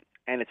love,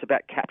 and it's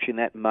about capturing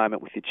that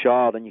moment with your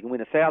child, and you can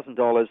win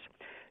 $1,000.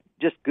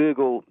 Just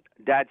Google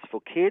Dads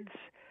for Kids,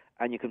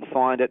 and you can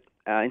find it,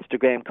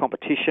 Instagram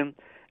competition,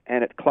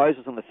 and it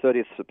closes on the 30th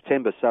of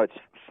September, so it's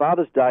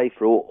Father's Day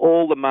for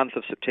all the month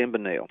of September,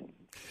 Neil.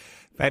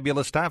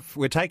 Fabulous stuff.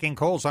 We're taking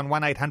calls on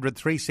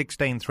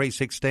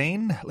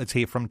 1-800-316-316. Let's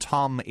hear from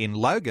Tom in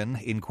Logan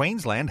in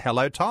Queensland.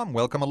 Hello, Tom.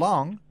 Welcome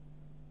along.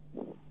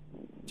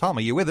 Tom,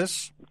 are you with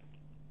us?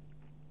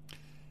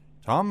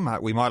 Tom,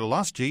 we might have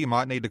lost you. You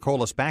might need to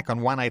call us back on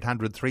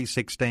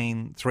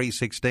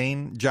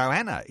 1-800-316-316.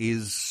 Joanna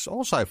is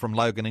also from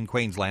Logan in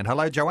Queensland.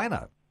 Hello,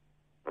 Joanna.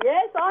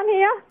 Yes, I'm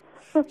here.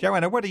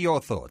 Joanna, what are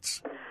your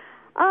thoughts?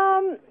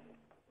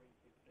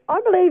 I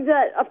believe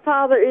that a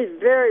father is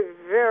very,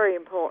 very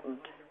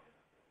important.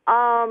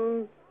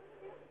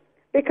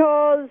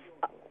 Because...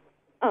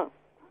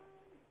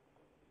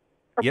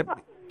 Yep.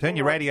 Turn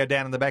your radio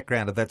down in the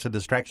background if that's a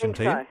distraction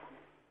to you.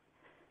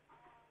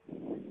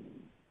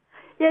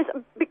 Yes,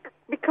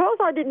 because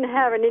I didn't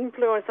have an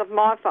influence of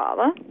my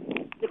father,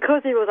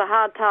 because he was a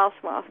hard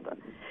taskmaster,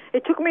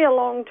 it took me a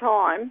long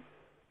time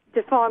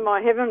to find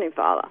my Heavenly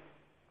Father.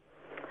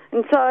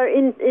 And so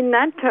in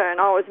that turn,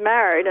 I was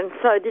married and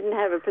so didn't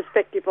have a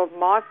perspective of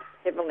my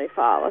Heavenly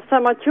Father. So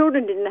my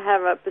children didn't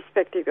have a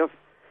perspective of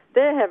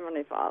their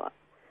Heavenly Father.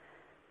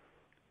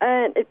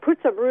 And it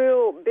puts a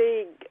real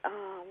big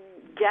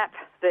gap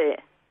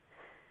there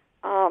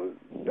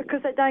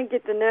because they don't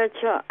get the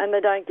nurture and they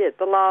don't get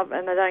the love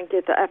and they don't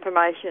get the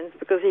affirmations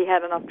because he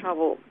had enough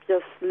trouble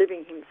just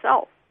living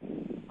himself,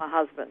 my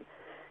husband,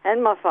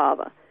 and my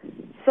father.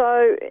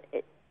 So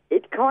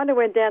it kind of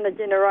went down the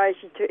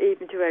generation to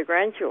even to our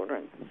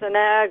grandchildren. So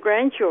now our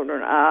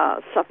grandchildren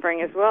are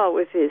suffering as well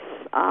with this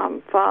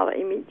father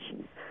image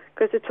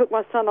because it took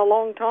my son a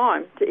long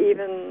time to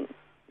even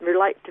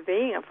relate to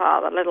being a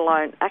father, let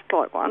alone act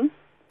like one.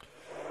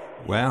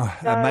 Wow,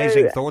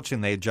 amazing thoughts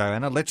in there,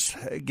 Joanna. Let's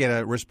get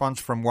a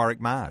response from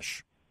Warwick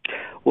Marsh.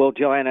 Well,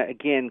 Joanna,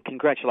 again,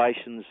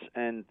 congratulations,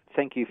 and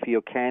thank you for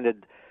your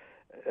candid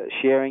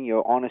sharing,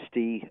 your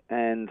honesty,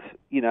 and,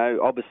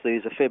 obviously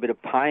there's a fair bit of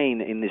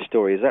pain in this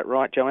story. Is that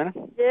right, Joanna?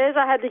 Yes,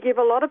 I had to give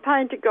a lot of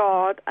pain to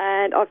God,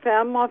 and I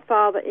found my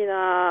father in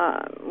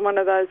one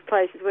of those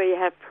places where you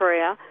have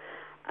prayer,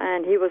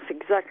 and he was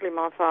exactly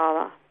my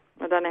father.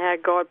 I don't know how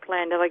God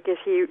planned it. I guess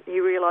he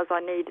realised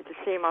I needed to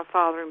see my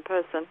father in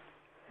person.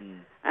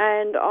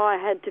 And I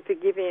had to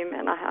forgive him,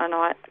 and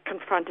I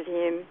confronted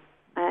him,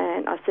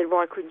 and I said,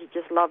 why couldn't you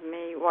just love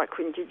me? Why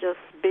couldn't you just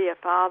be a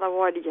father?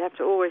 Why did you have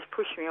to always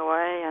push me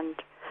away?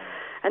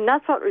 And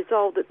that's what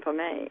resolved it for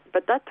me.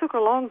 But that took a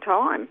long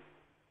time.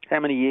 How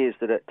many years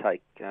did it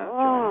take?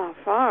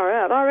 Far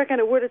out. I reckon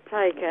it would have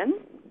taken,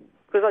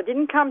 because I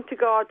didn't come to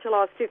God till I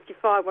was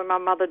 55 when my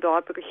mother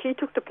died, because she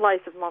took the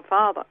place of my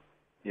father.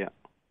 Yeah.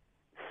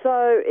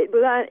 So it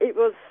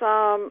was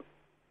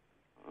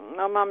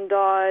my mum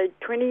died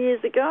 20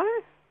 years ago,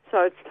 so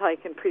it's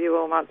taken pretty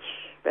well about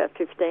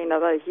 15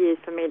 of those years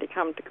for me to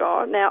come to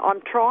God. Now,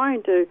 I'm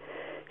trying to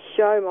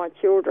show my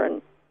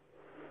children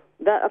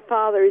that a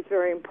father is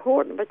very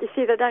important, but you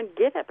see, they don't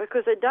get it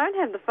because they don't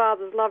have the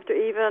father's love to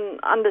even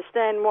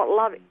understand what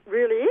love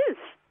really is.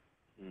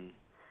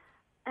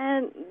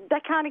 And they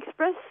can't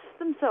express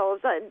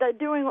themselves. They're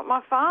doing what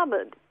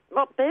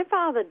their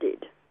father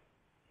did.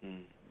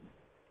 And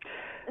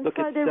Look,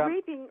 so they're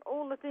reaping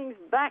all the things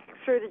back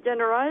through the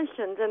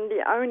generations, and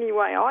the only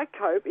way I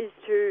cope is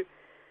to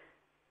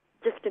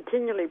just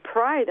continually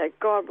pray that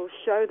God will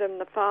show them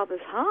the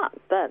Father's heart,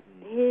 that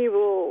He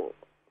will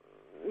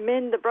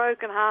mend the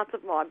broken hearts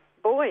of my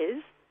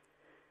boys,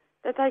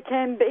 that they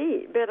can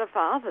be better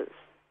fathers.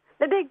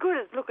 That they're good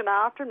at looking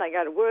after them, they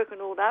go to work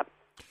and all that.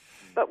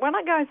 But when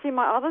I go and see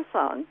my other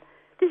son,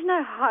 there's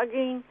no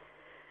hugging,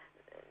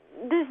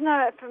 there's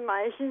no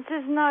affirmations,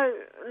 there's no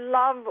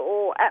love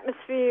or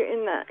atmosphere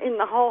in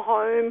the whole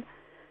home,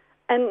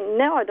 and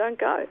now I don't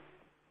go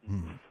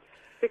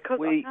because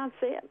I can't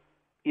see it.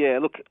 Yeah,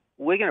 look,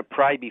 we're going to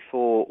pray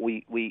before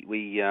we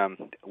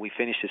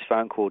finish this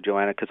phone call,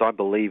 Joanna, because I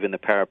believe in the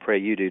power of prayer.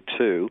 You do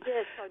too.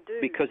 Yes, I do.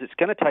 Because it's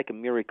going to take a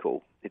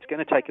miracle. It's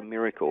going to take a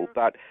miracle.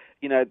 But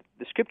the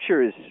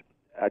Scripture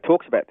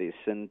talks about this,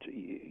 and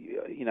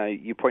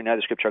you probably know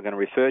the Scripture I'm going to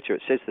refer to.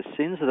 It says the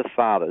sins of the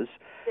fathers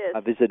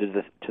are visited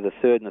to the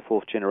third and the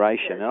fourth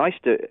generation. Yes. And I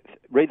used to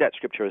read that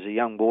Scripture as a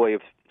young boy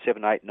of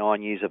 7, 8,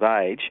 9 years of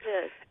age,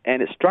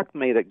 and it struck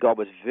me that God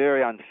was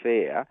very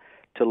unfair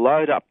to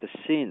load up the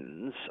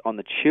sins on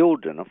the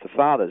children of the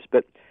fathers.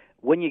 But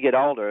when you get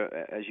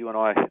older, as you and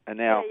I are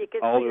now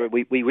older,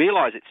 we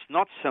realise it's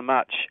not so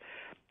much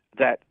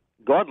that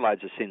God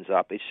loads the sins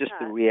up. It's just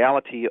the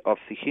reality of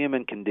the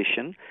human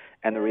condition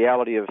and the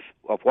reality of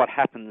what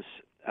happens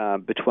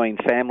between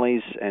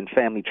families and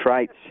family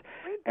traits,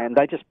 and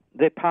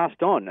they're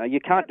passed on. You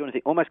can't do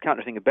anything, almost can't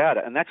do anything about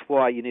it, and that's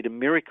why you need a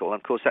miracle.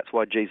 And of course, that's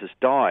why Jesus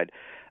died.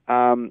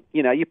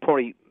 You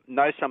probably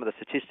know some of the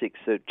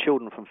statistics of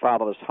children from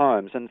fatherless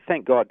homes, and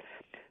thank God,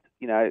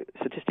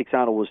 statistics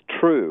aren't always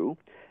true.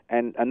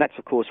 And that's,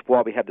 of course,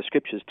 why we have the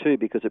Scriptures too,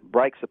 because it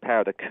breaks the power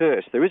of the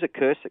curse. There is a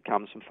curse that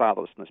comes from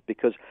fatherlessness,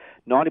 because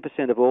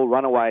 90% of all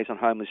runaways and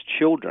homeless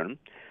children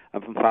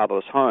are from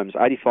fatherless homes.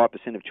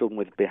 85% of children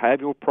with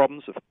behavioural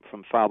problems are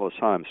from fatherless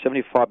homes.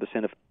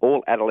 75% of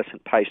all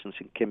adolescent patients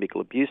in chemical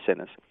abuse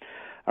centres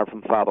are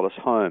from fatherless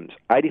homes.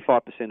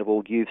 85% of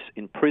all youths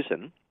in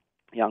prison,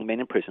 young men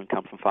in prison,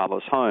 come from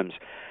fatherless homes.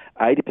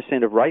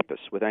 80% of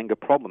rapists with anger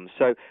problems.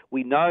 So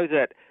we know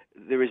that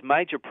there is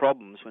major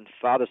problems when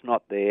father's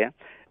not there.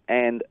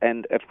 And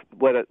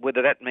whether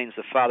that means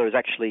the father is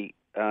actually,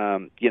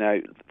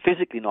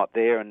 physically not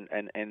there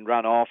and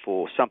run off,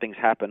 or something's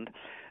happened,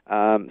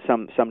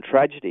 some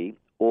tragedy,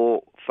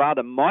 or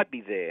father might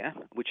be there,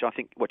 which I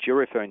think what you're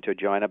referring to,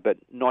 Joanna, but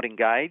not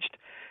engaged,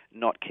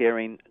 not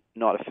caring,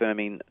 not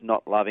affirming,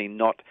 not loving,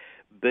 not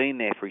being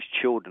there for his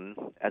children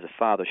as a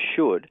father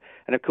should.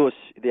 And of course,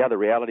 the other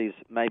reality is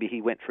maybe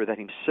he went through that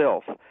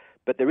himself.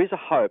 But there is a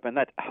hope, and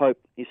that hope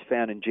is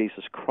found in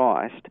Jesus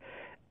Christ.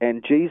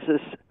 And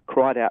Jesus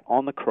cried out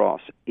on the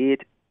cross,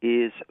 "It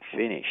is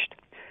finished."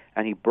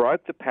 And he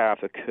broke the power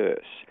of the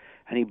curse,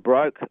 and he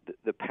broke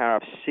the power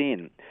of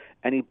sin,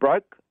 and he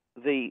broke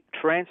the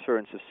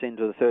transference of sin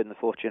to the third and the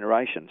fourth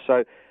generation.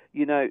 So,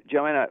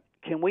 Joanna,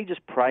 can we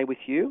just pray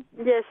with you?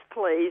 Yes,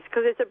 please,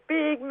 because it's a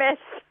big mess.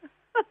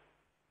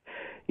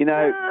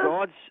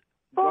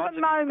 For the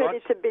moment,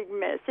 it's a big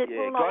mess. It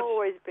will not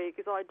always be,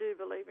 because I do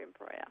believe in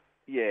prayer.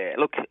 Yeah,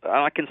 look,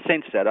 I can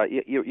sense that.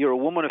 You're a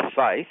woman of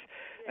faith. Yes.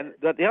 And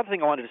the other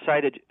thing I wanted to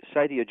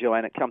say to you,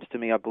 Joanne, it comes to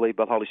me, I believe,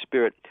 by the Holy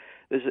Spirit.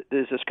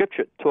 There's a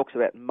scripture that talks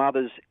about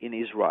mothers in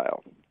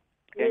Israel.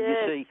 And you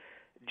see,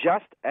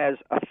 just as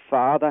a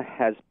father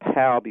has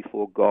power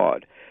before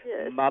God,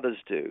 mothers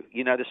do.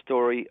 You know the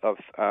story of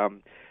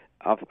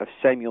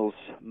Samuel's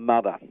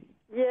mother,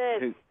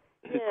 who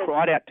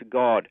cried out to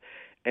God,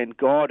 and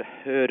God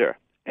heard her.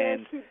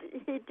 And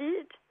he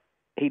did.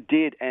 He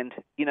did, and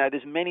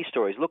there's many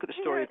stories. Look at the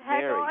story of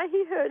Mary.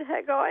 He heard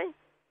Haggai.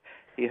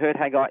 He heard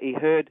Haggai. He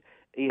heard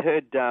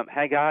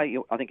Hagar.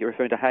 I think you're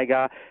referring to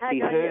Hagar. He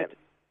heard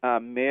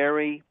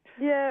Mary.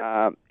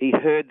 Yeah. He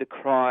heard the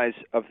cries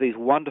of these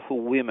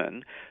wonderful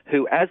women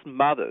who, as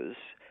mothers,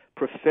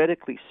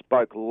 prophetically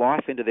spoke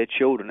life into their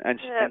children and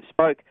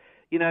spoke,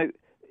 you know,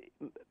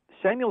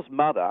 Samuel's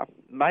mother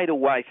made a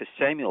way for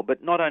Samuel,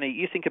 but not only,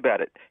 you think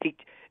about it,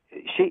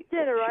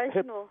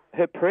 generational.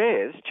 Her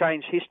prayers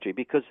changed history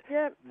because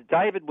Yep.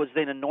 David was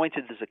then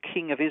anointed as a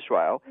king of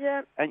Israel,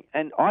 Yep.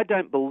 and I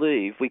don't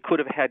believe we could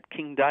have had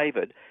King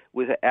David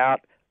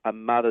without a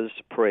mother's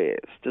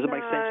prayers. Does it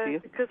make sense to you?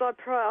 Because I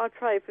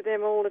pray for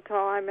them all the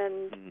time,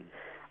 and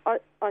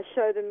I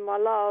show them my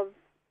love,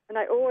 and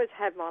they always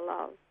have my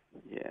love.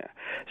 Yeah.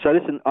 So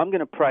listen, I'm going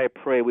to pray a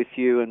prayer with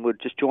you, and we'll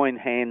just join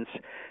hands.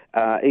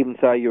 Even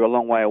though you're a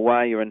long way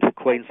away, you're in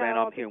Queensland.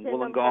 I'm here in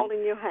Wollongong. I'm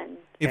holding your hand.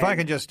 If I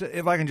can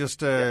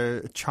just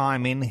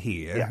chime in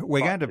here,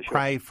 we're going to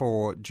pray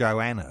for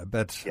Joanna,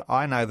 but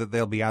I know that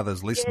there'll be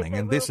others listening,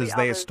 and this is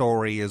their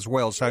story as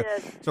well. So,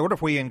 so what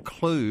if we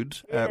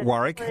include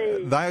Warwick,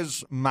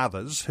 those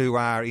mothers who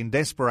are in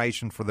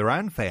desperation for their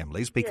own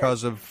families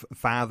because of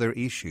father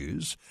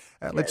issues?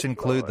 Let's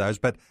include those,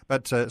 but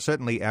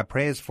certainly our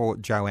prayers for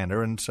Joanna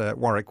and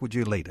Warwick. Would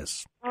you lead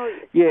us?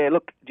 Yeah,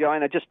 look,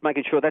 Joanna, just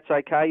making sure that's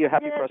okay. You're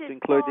happy for us to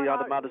include the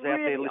other mothers out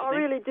there listening? I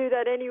really do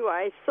that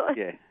anyway. So.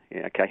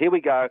 Yeah, okay. Here we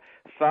go.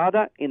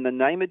 Father, in the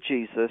name of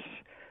Jesus,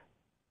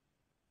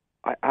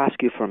 I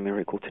ask you for a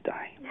miracle today.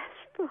 Yes,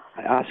 Father.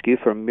 I ask you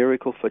for a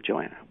miracle for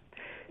Joanna.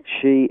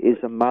 She is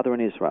a mother in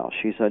Israel.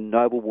 She's a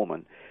noble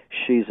woman.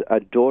 She's a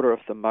daughter of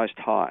the Most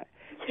High.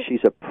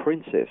 She's a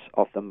princess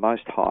of the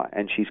Most High,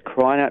 and she's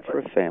crying out for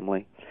a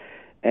family,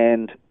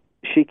 and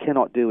she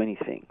cannot do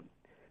anything.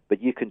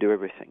 But you can do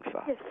everything,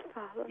 Father. Yes,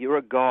 Father. You're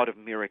a God of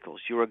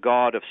miracles. You're a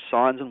God of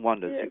signs and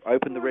wonders. Yes, you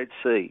opened the Red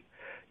Sea.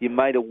 You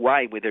made a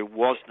way where there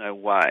was no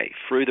way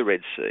through the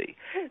Red Sea.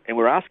 And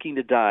we're asking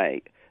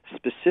today,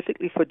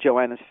 specifically for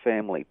Joanna's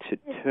family, to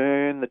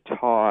turn the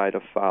tide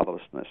of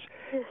fatherlessness.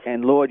 Yes.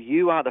 And Lord,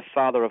 you are the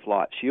Father of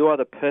lights. You are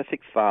the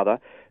perfect Father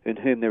in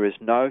whom there is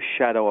no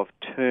shadow of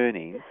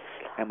turning. Yes.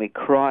 And we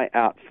cry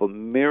out for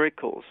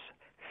miracles,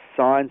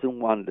 signs and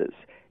wonders,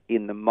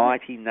 in the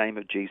mighty name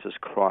of Jesus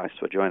Christ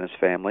for Joanna's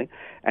family.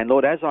 And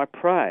Lord, as I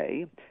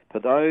pray for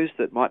those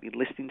that might be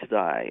listening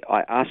today,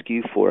 I ask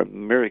you for a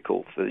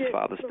miracle for this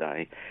Father's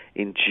Day.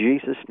 In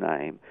Jesus'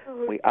 name,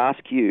 we ask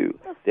you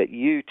that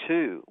you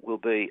too will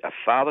be a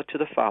father to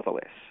the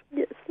fatherless.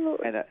 Yes,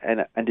 Lord.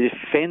 And a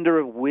defender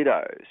of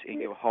widows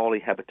in your holy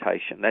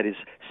habitation. That is,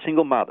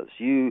 single mothers.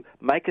 You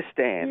make a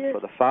stand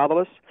for the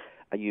fatherless,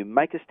 and you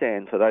make a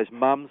stand for those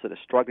mums that are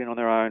struggling on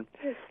their own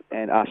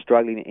and are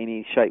struggling in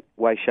any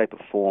way, shape or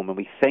form. And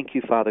we thank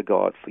you, Father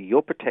God, for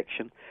your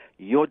protection,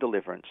 your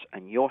deliverance,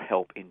 and your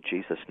help in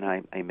Jesus'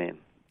 name. Amen.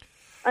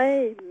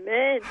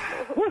 Amen.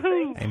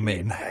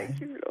 Amen. Thank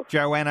you, Lord.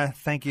 Joanna,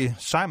 thank you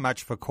so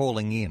much for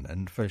calling in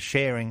and for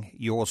sharing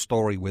your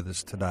story with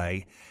us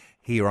today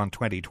here on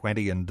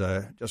 2020, and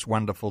just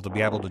wonderful to be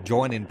able to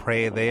join in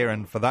prayer there.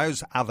 And for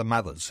those other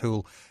mothers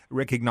who'll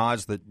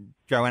recognise that,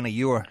 Joanna,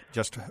 you are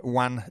just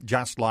one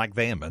just like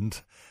them,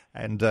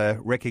 and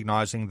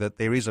recognising that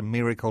there is a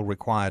miracle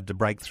required to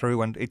break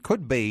through, and it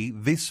could be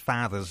this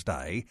Father's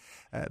Day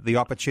the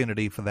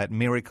opportunity for that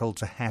miracle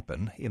to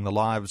happen in the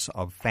lives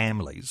of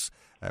families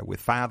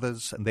with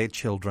fathers and their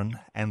children,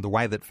 and the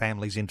way that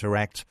families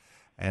interact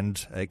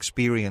and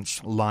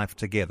experience life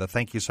together.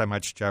 Thank you so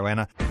much,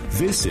 Joanna.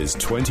 This is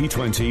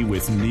 2020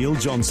 with Neil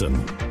Johnson,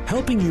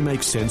 helping you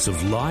make sense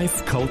of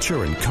life,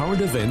 culture and current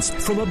events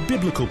from a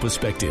biblical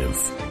perspective.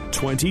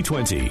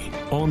 2020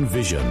 on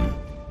Vision.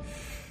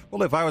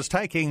 Well, if I was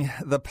taking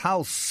the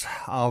pulse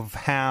of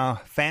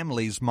how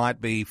families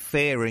might be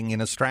faring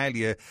in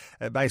Australia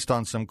based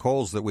on some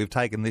calls that we've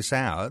taken this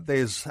hour,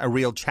 there's a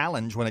real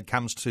challenge when it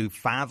comes to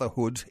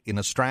fatherhood in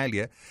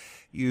Australia.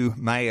 You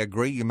may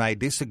agree, you may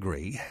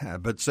disagree,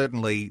 but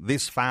certainly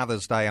this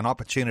Father's Day, an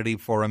opportunity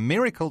for a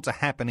miracle to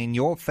happen in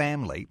your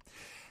family.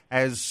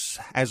 As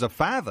a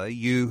father,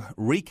 you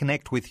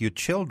reconnect with your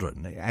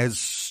children.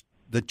 As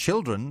the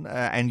children,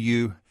 and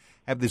you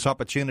have this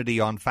opportunity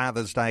on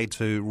Father's Day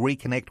to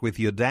reconnect with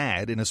your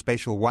dad in a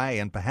special way,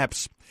 and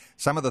perhaps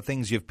some of the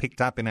things you've picked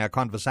up in our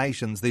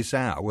conversations this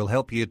hour will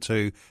help you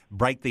to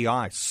break the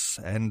ice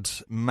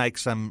and make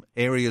some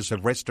areas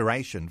of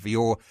restoration for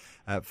your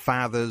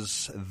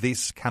fathers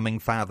this coming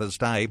Father's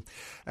Day.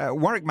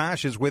 Warwick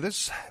Marsh is with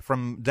us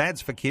from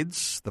Dads for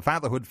Kids, the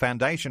Fatherhood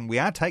Foundation. We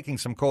are taking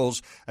some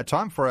calls.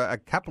 Time for a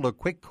couple of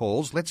quick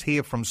calls. Let's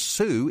hear from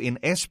Sue in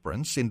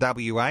Esperance in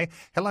WA.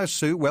 Hello,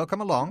 Sue.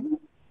 Welcome along.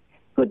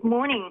 Good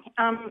morning.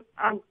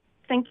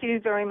 Thank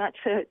you very much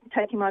for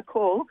taking my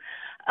call.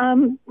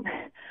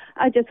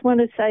 I just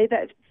want to say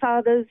that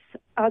fathers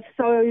are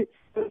so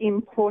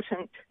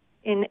important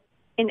in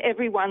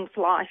everyone's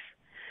life.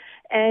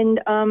 And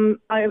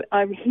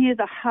I hear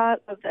the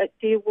heart of that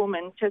dear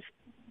woman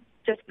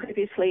just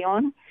previously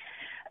on.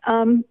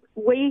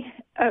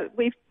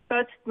 We've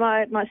both,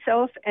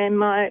 myself and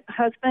my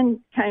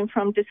husband came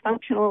from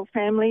dysfunctional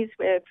families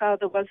where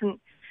father wasn't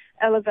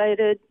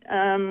elevated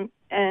and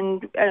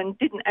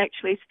didn't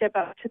actually step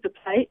up to the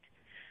plate.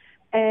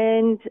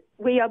 And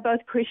we are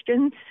both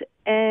Christians,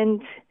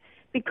 and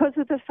because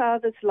of the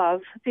Father's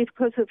love,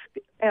 because of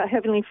our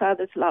Heavenly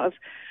Father's love,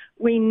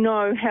 we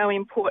know how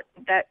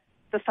important that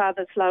the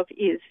Father's love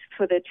is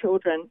for their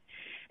children.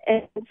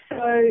 And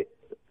so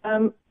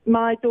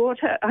my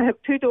daughter, I have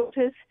two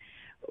daughters.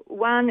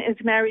 One is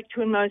married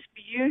to a most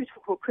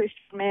beautiful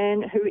Christian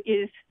man who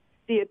is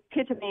the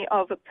epitome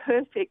of a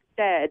perfect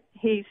dad.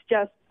 He's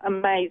just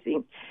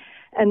amazing.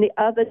 And the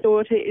other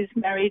daughter is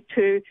married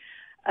to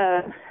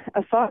a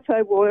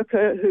FIFO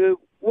worker who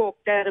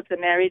walked out of the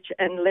marriage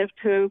and left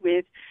her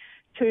with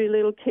two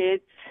little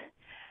kids.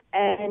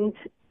 And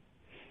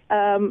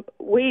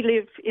we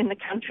live in the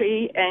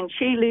country and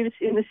she lives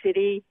in the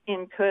city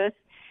in Perth.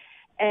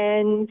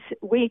 And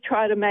we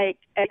try to make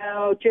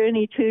our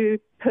journey to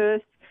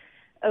Perth,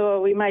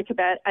 we make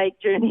about 8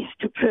 journeys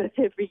to Perth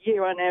every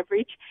year on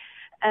average.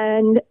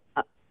 And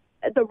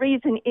the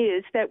reason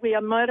is that we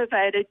are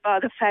motivated by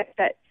the fact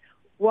that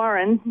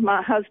Warren,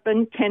 my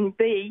husband, can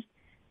be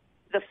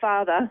the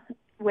father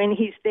when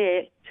he's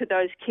there to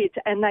those kids,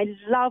 and they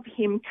love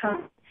him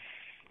coming.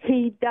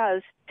 He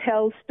does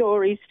tell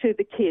stories to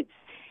the kids.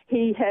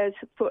 He has,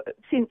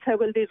 since they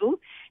were little,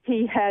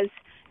 he has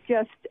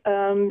just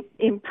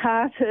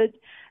imparted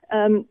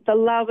the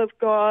love of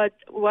God,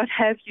 what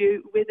have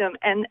you, with them.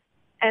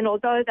 And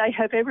although they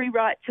have every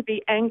right to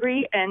be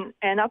angry and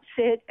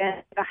upset,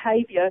 and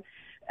behaviour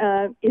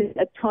is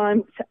at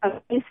times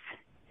amiss,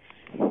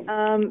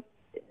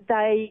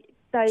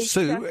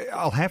 Sue,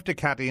 I'll have to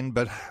cut in,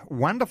 but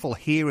wonderful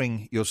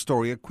hearing your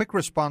story. A quick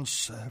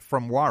response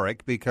from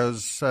Warwick,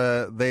 because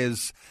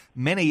there's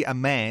many a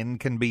man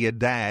can be a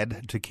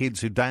dad to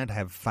kids who don't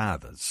have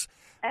fathers.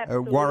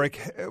 Warwick,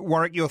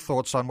 your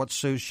thoughts on what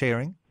Sue's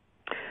sharing?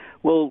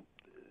 Well,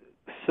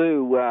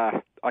 Sue,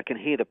 I can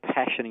hear the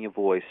passion in your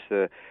voice,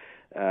 and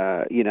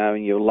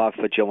your love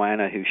for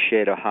Joanna, who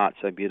shared her heart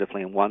so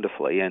beautifully and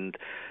wonderfully. And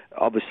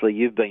obviously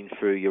you've been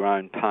through your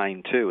own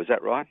pain too, is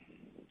that right?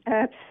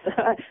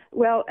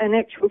 Well, in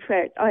actual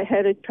fact, I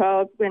had a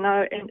child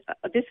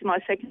this is my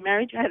second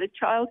marriage. I had a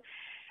child,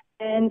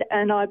 and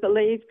I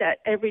believe that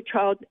every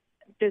child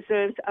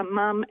deserves a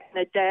mum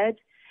and a dad.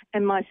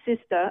 And my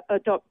sister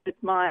adopted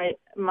my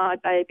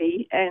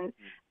baby and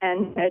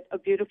had a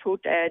beautiful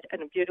dad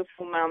and a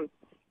beautiful mum.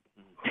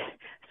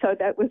 So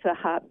that was a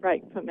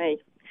heartbreak for me.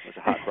 It was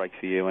a heartbreak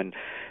for you,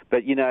 but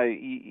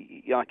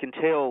I can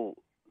tell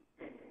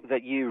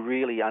that you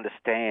really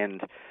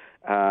understand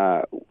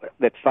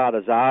that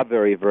fathers are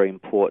very, very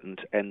important,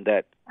 and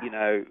that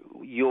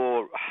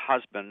your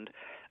husband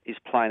is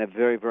playing a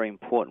very, very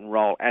important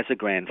role as a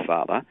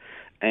grandfather.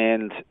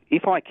 And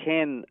if I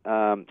can,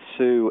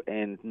 Sue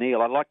and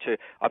Neil,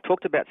 I've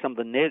talked about some of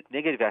the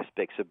negative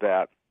aspects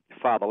about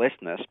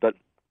fatherlessness, but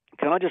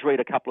can I just read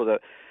a couple of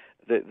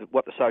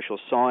what the social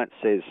science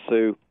says,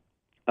 Sue,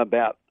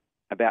 about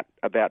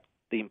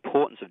the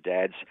importance of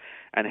dads,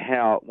 and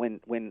how when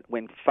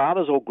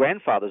fathers or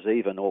grandfathers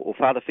even, or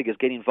father figures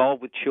get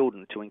involved with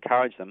children to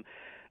encourage them,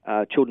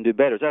 children do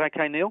better. Is that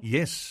okay, Neil?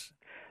 Yes.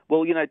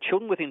 Well,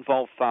 children with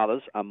involved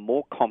fathers are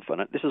more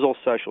confident. This is all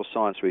social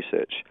science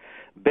research.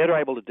 Better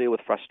able to deal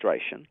with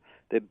frustration.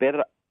 They're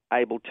better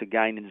able to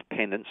gain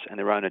independence and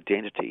their own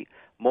identity,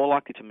 more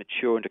likely to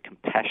mature into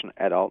compassionate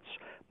adults,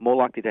 more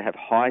likely to have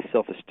high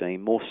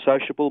self-esteem, more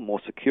sociable, more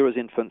secure as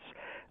infants,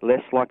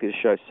 less likely to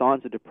show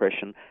signs of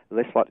depression,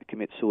 less likely to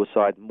commit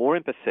suicide, more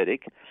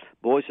empathetic.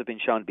 Boys have been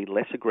shown to be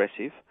less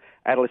aggressive.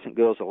 Adolescent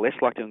girls are less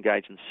likely to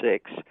engage in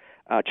sex.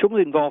 Children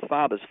with involved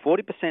fathers,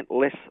 40%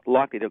 less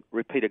likely to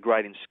repeat a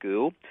grade in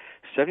school,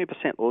 70%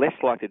 less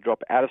likely to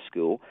drop out of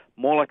school,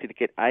 more likely to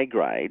get A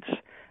grades.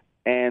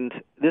 And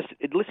the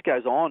list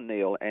goes on,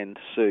 Neil and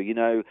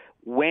Sue.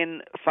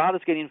 When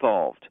fathers get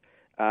involved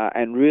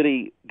and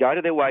really go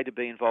to their way to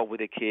be involved with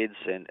their kids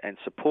and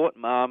support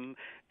mum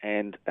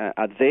and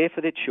are there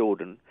for their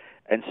children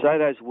and say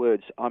those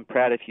words, I'm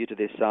proud of you, to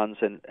their sons,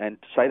 and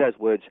say those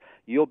words,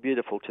 you're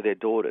beautiful, to their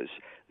daughters,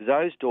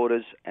 those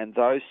daughters and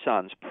those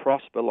sons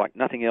prosper like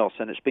nothing else.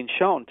 And it's been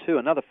shown too,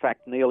 another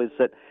fact, Neil, is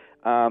that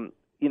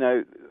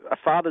a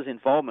father's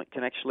involvement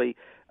can actually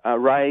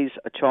raise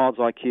a child's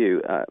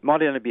IQ.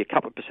 Might only be a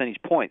couple of percentage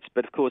points,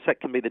 but of course that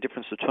can be the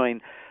difference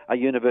between a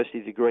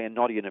university degree and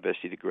not a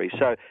university degree.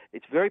 So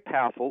it's very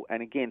powerful,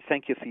 and again,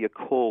 thank you for your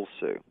call,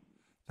 Sue.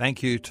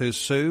 Thank you to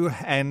Sue,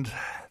 and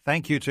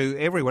thank you to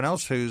everyone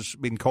else who's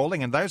been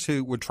calling and those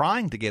who were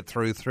trying to get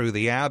through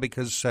the hour,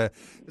 because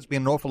there's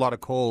been an awful lot of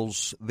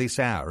calls this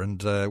hour,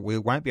 and we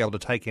won't be able to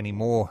take any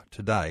more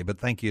today, but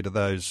thank you to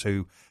those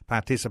who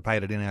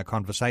participated in our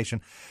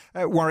conversation.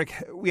 Warwick,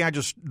 we are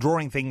just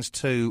drawing things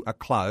to a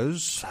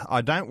close.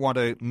 I don't want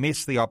to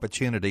miss the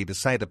opportunity to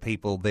say to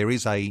people there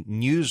is a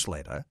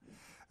newsletter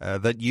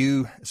that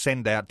you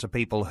send out to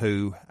people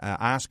who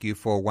ask you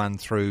for one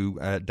through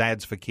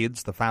Dads for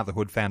Kids, the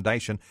Fatherhood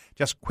Foundation.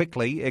 Just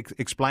quickly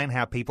explain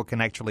how people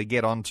can actually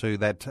get onto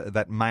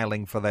that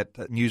mailing for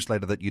that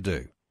newsletter that you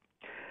do.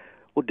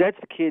 Well, Dads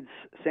for Kids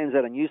sends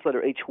out a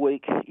newsletter each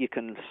week. You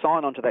can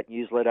sign on to that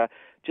newsletter.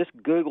 Just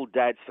Google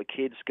Dads for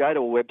Kids, go to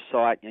a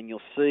website, and you'll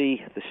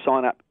see the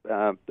sign-up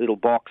little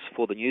box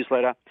for the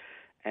newsletter.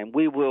 And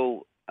we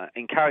will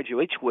encourage you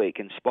each week,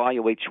 inspire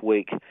you each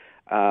week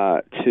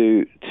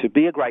to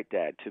be a great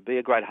dad, to be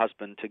a great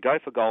husband, to go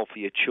for goal for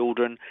your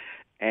children.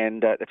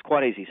 And it's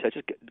quite easy. So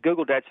just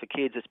Google Dads for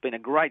Kids. It's been a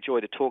great joy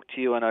to talk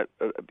to you, and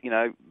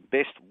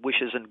best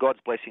wishes and God's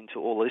blessing to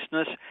all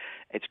listeners.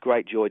 It's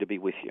great joy to be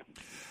with you.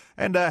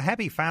 And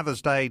happy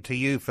Father's Day to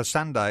you for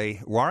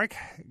Sunday, Warwick.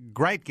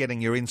 Great getting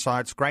your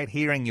insights, great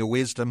hearing your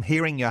wisdom,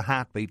 hearing your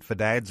heartbeat for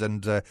dads.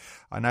 And I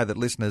know that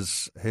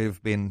listeners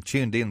who've been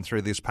tuned in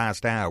through this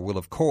past hour will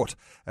have caught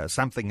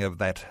something of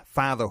that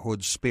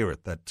fatherhood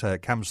spirit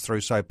that comes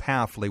through so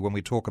powerfully when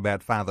we talk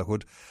about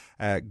fatherhood.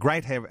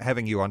 Great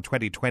having you on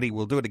 2020.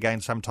 We'll do it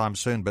again sometime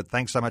soon, but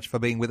thanks so much for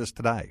being with us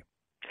today.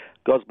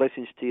 God's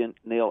blessings to you,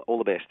 Neil. All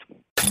the best.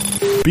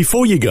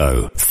 Before you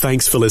go,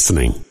 thanks for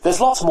listening. There's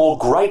lots more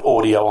great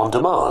audio on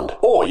demand,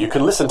 or you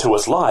can listen to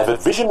us live at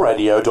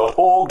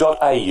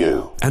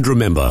visionradio.org.au. And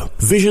remember,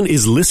 Vision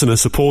is listener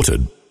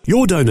supported.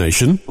 Your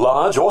donation,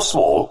 large or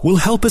small, will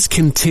help us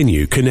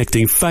continue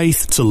connecting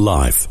faith to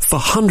life for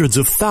hundreds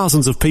of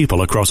thousands of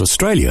people across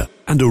Australia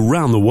and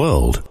around the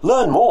world.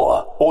 Learn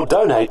more or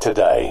donate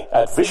today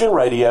at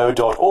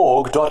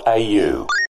visionradio.org.au.